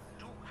you there.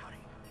 Do hurry.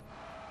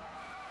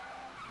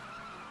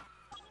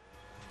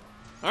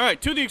 All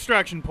right, to the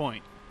extraction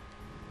point.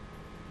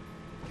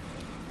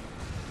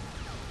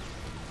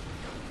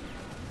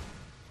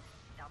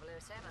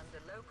 The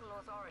local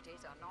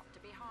authorities are not to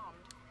be harmed.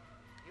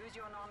 Use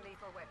your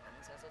non-lethal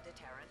weapons as a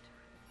deterrent.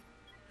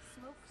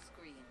 Smoke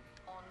screen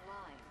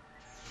online.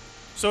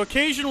 So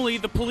occasionally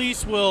the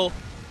police will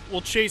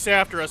chase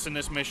after us in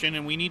this mission,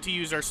 and we need to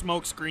use our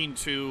smoke screen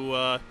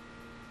to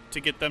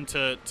get them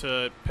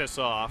to piss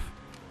off.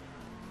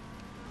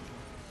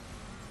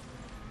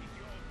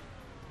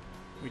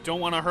 We don't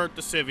want to hurt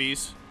the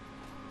civvies,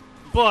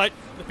 but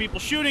the people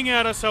shooting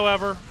at us,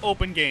 however,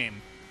 open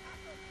game.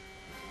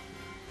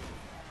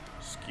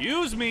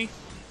 Excuse me.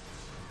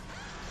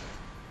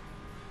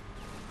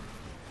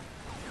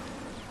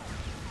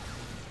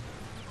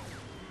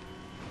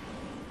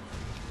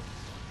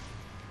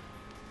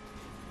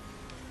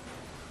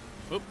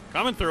 Oop,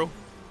 coming through.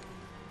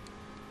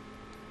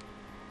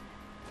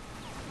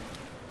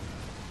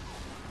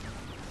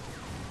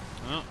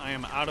 Oh, I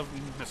am out of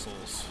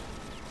missiles.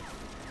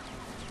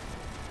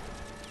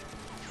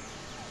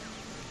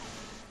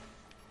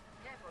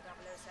 Careful,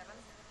 007.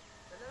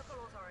 The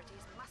local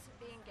authorities mustn't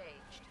be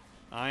engaged.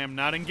 I am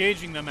not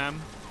engaging them, M.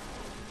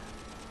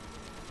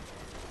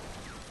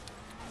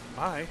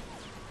 Bye.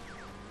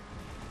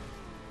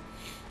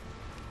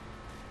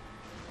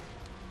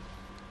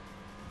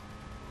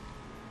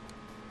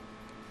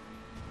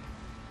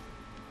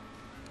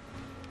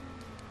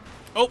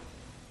 Oh,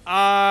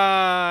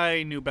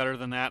 I knew better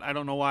than that. I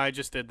don't know why I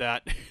just did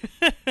that.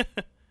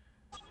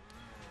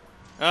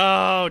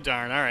 Oh,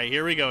 darn. All right,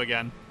 here we go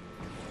again.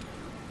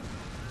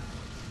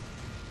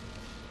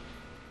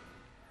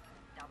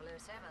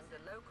 007, the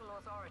local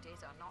authorities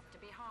are not to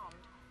be harmed.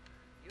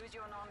 Use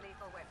your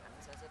non-lethal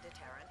weapons as a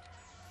deterrent.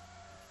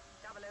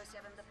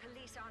 007, the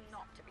police are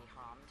not to be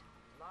harmed.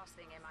 Last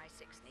thing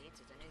MI6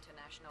 needs is an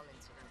international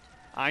incident.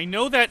 I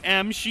know that,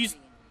 M.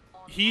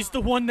 He's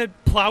the one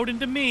that plowed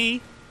into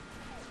me.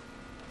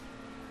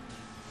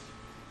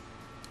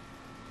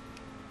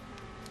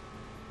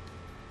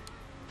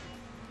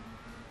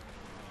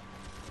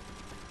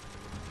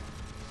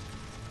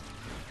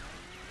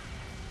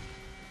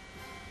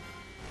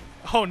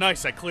 Oh,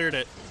 nice. I cleared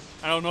it.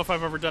 I don't know if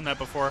I've ever done that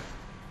before.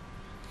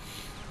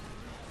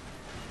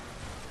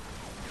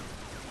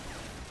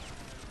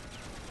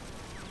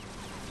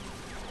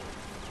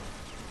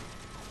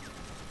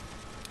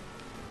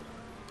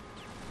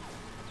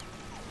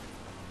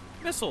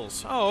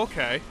 Missiles. Oh,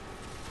 okay.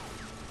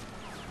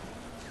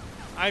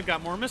 I've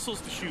got more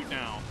missiles to shoot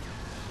now.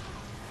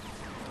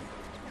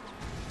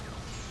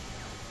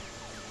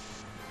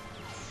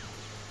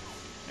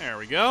 There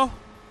we go.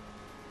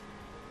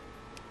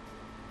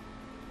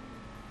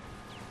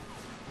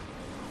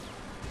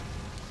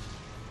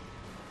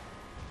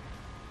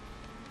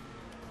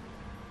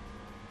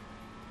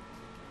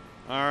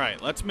 All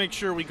right, let's make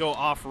sure we go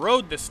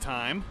off-road this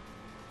time.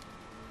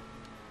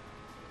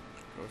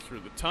 Go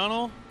through the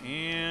tunnel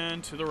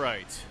and to the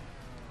right.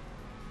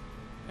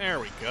 There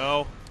we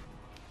go.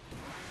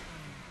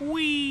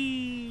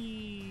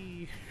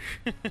 Whee!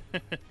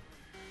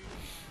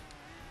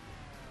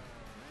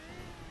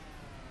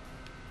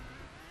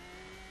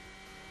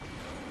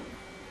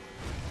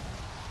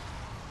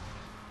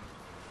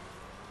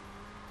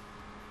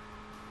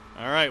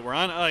 All right, we're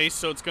on ice,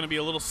 so it's going to be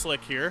a little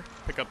slick here.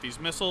 Pick up these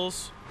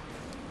missiles.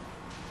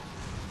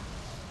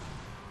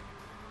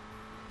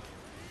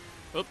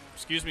 Oh,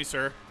 excuse me,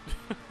 sir.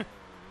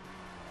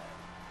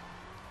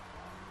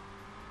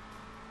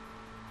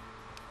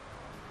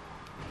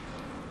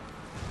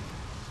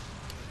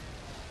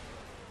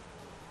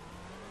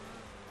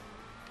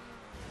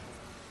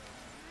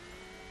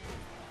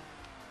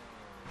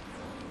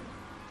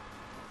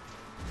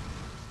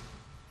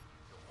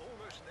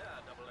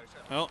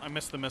 Oh, I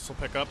missed the missile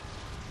pickup.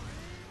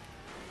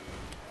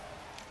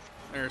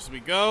 There's we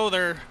go.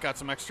 There, got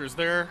some extras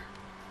there.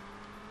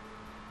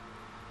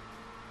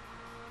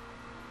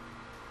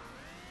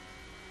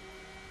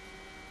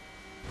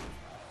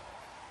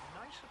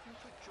 Nice of you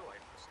to join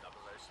us,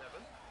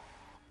 007.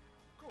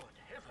 Good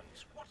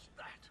heavens, what's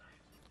that?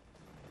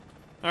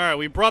 All right,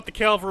 we brought the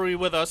cavalry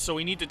with us, so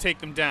we need to take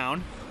them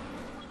down.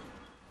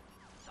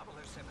 007,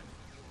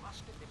 you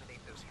must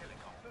eliminate those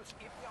helicopters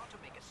if we are to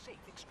make a safe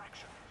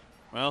extraction.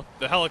 Well,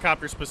 the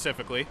helicopter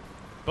specifically.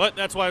 But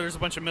that's why there's a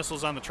bunch of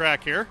missiles on the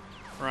track here,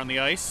 or on the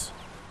ice.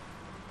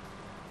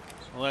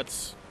 So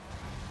let's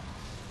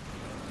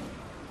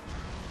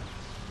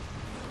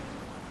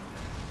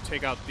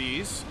take out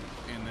these,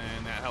 and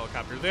then that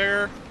helicopter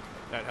there,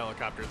 that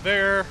helicopter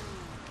there.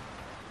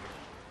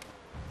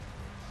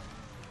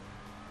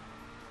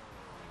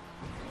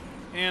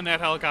 And that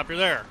helicopter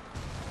there.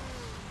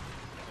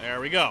 There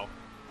we go.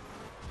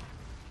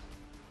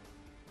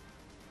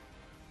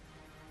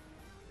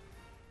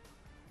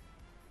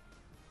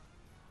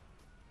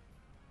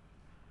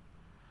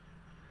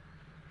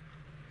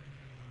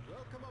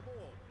 Welcome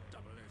aboard,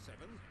 007.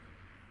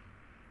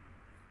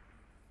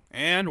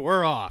 And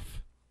we're off.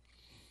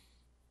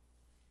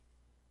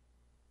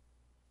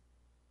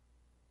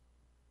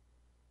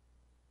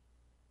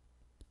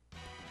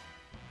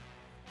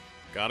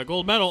 Got a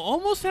gold medal.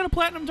 Almost had a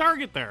platinum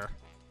target there.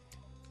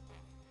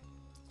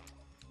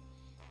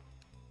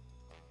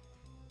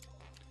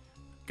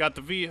 Got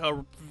the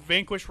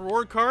Vanquish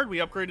reward card. We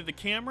upgraded the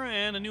camera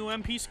and a new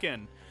MP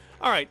skin.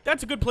 All right,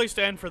 that's a good place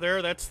to end for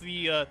there. That's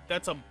the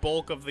that's a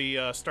bulk of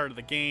the start of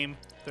the game.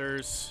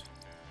 There's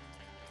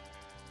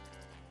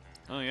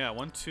oh yeah,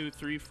 1, 2,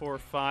 3, 4,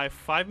 5,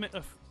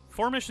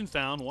 4 missions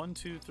down. 1,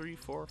 2, 3,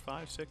 4,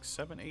 5, 6,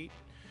 7, 8.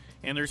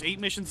 And there's 8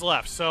 missions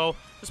left, so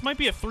this might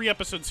be a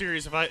 3-episode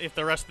series if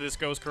the rest of this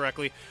goes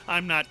correctly.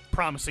 I'm not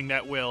promising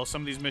that will.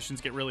 Some of these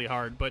missions get really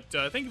hard, but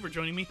thank you for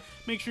joining me.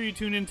 Make sure you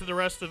tune into the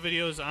rest of the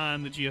videos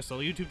on the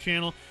GSL YouTube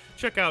channel.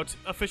 Check out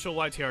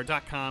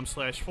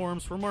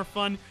officialytr.com/forums for more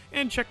fun,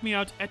 and check me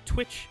out at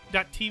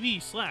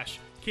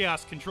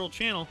twitch.tv/chaos control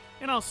channel,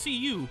 and I'll see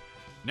you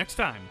next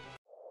time.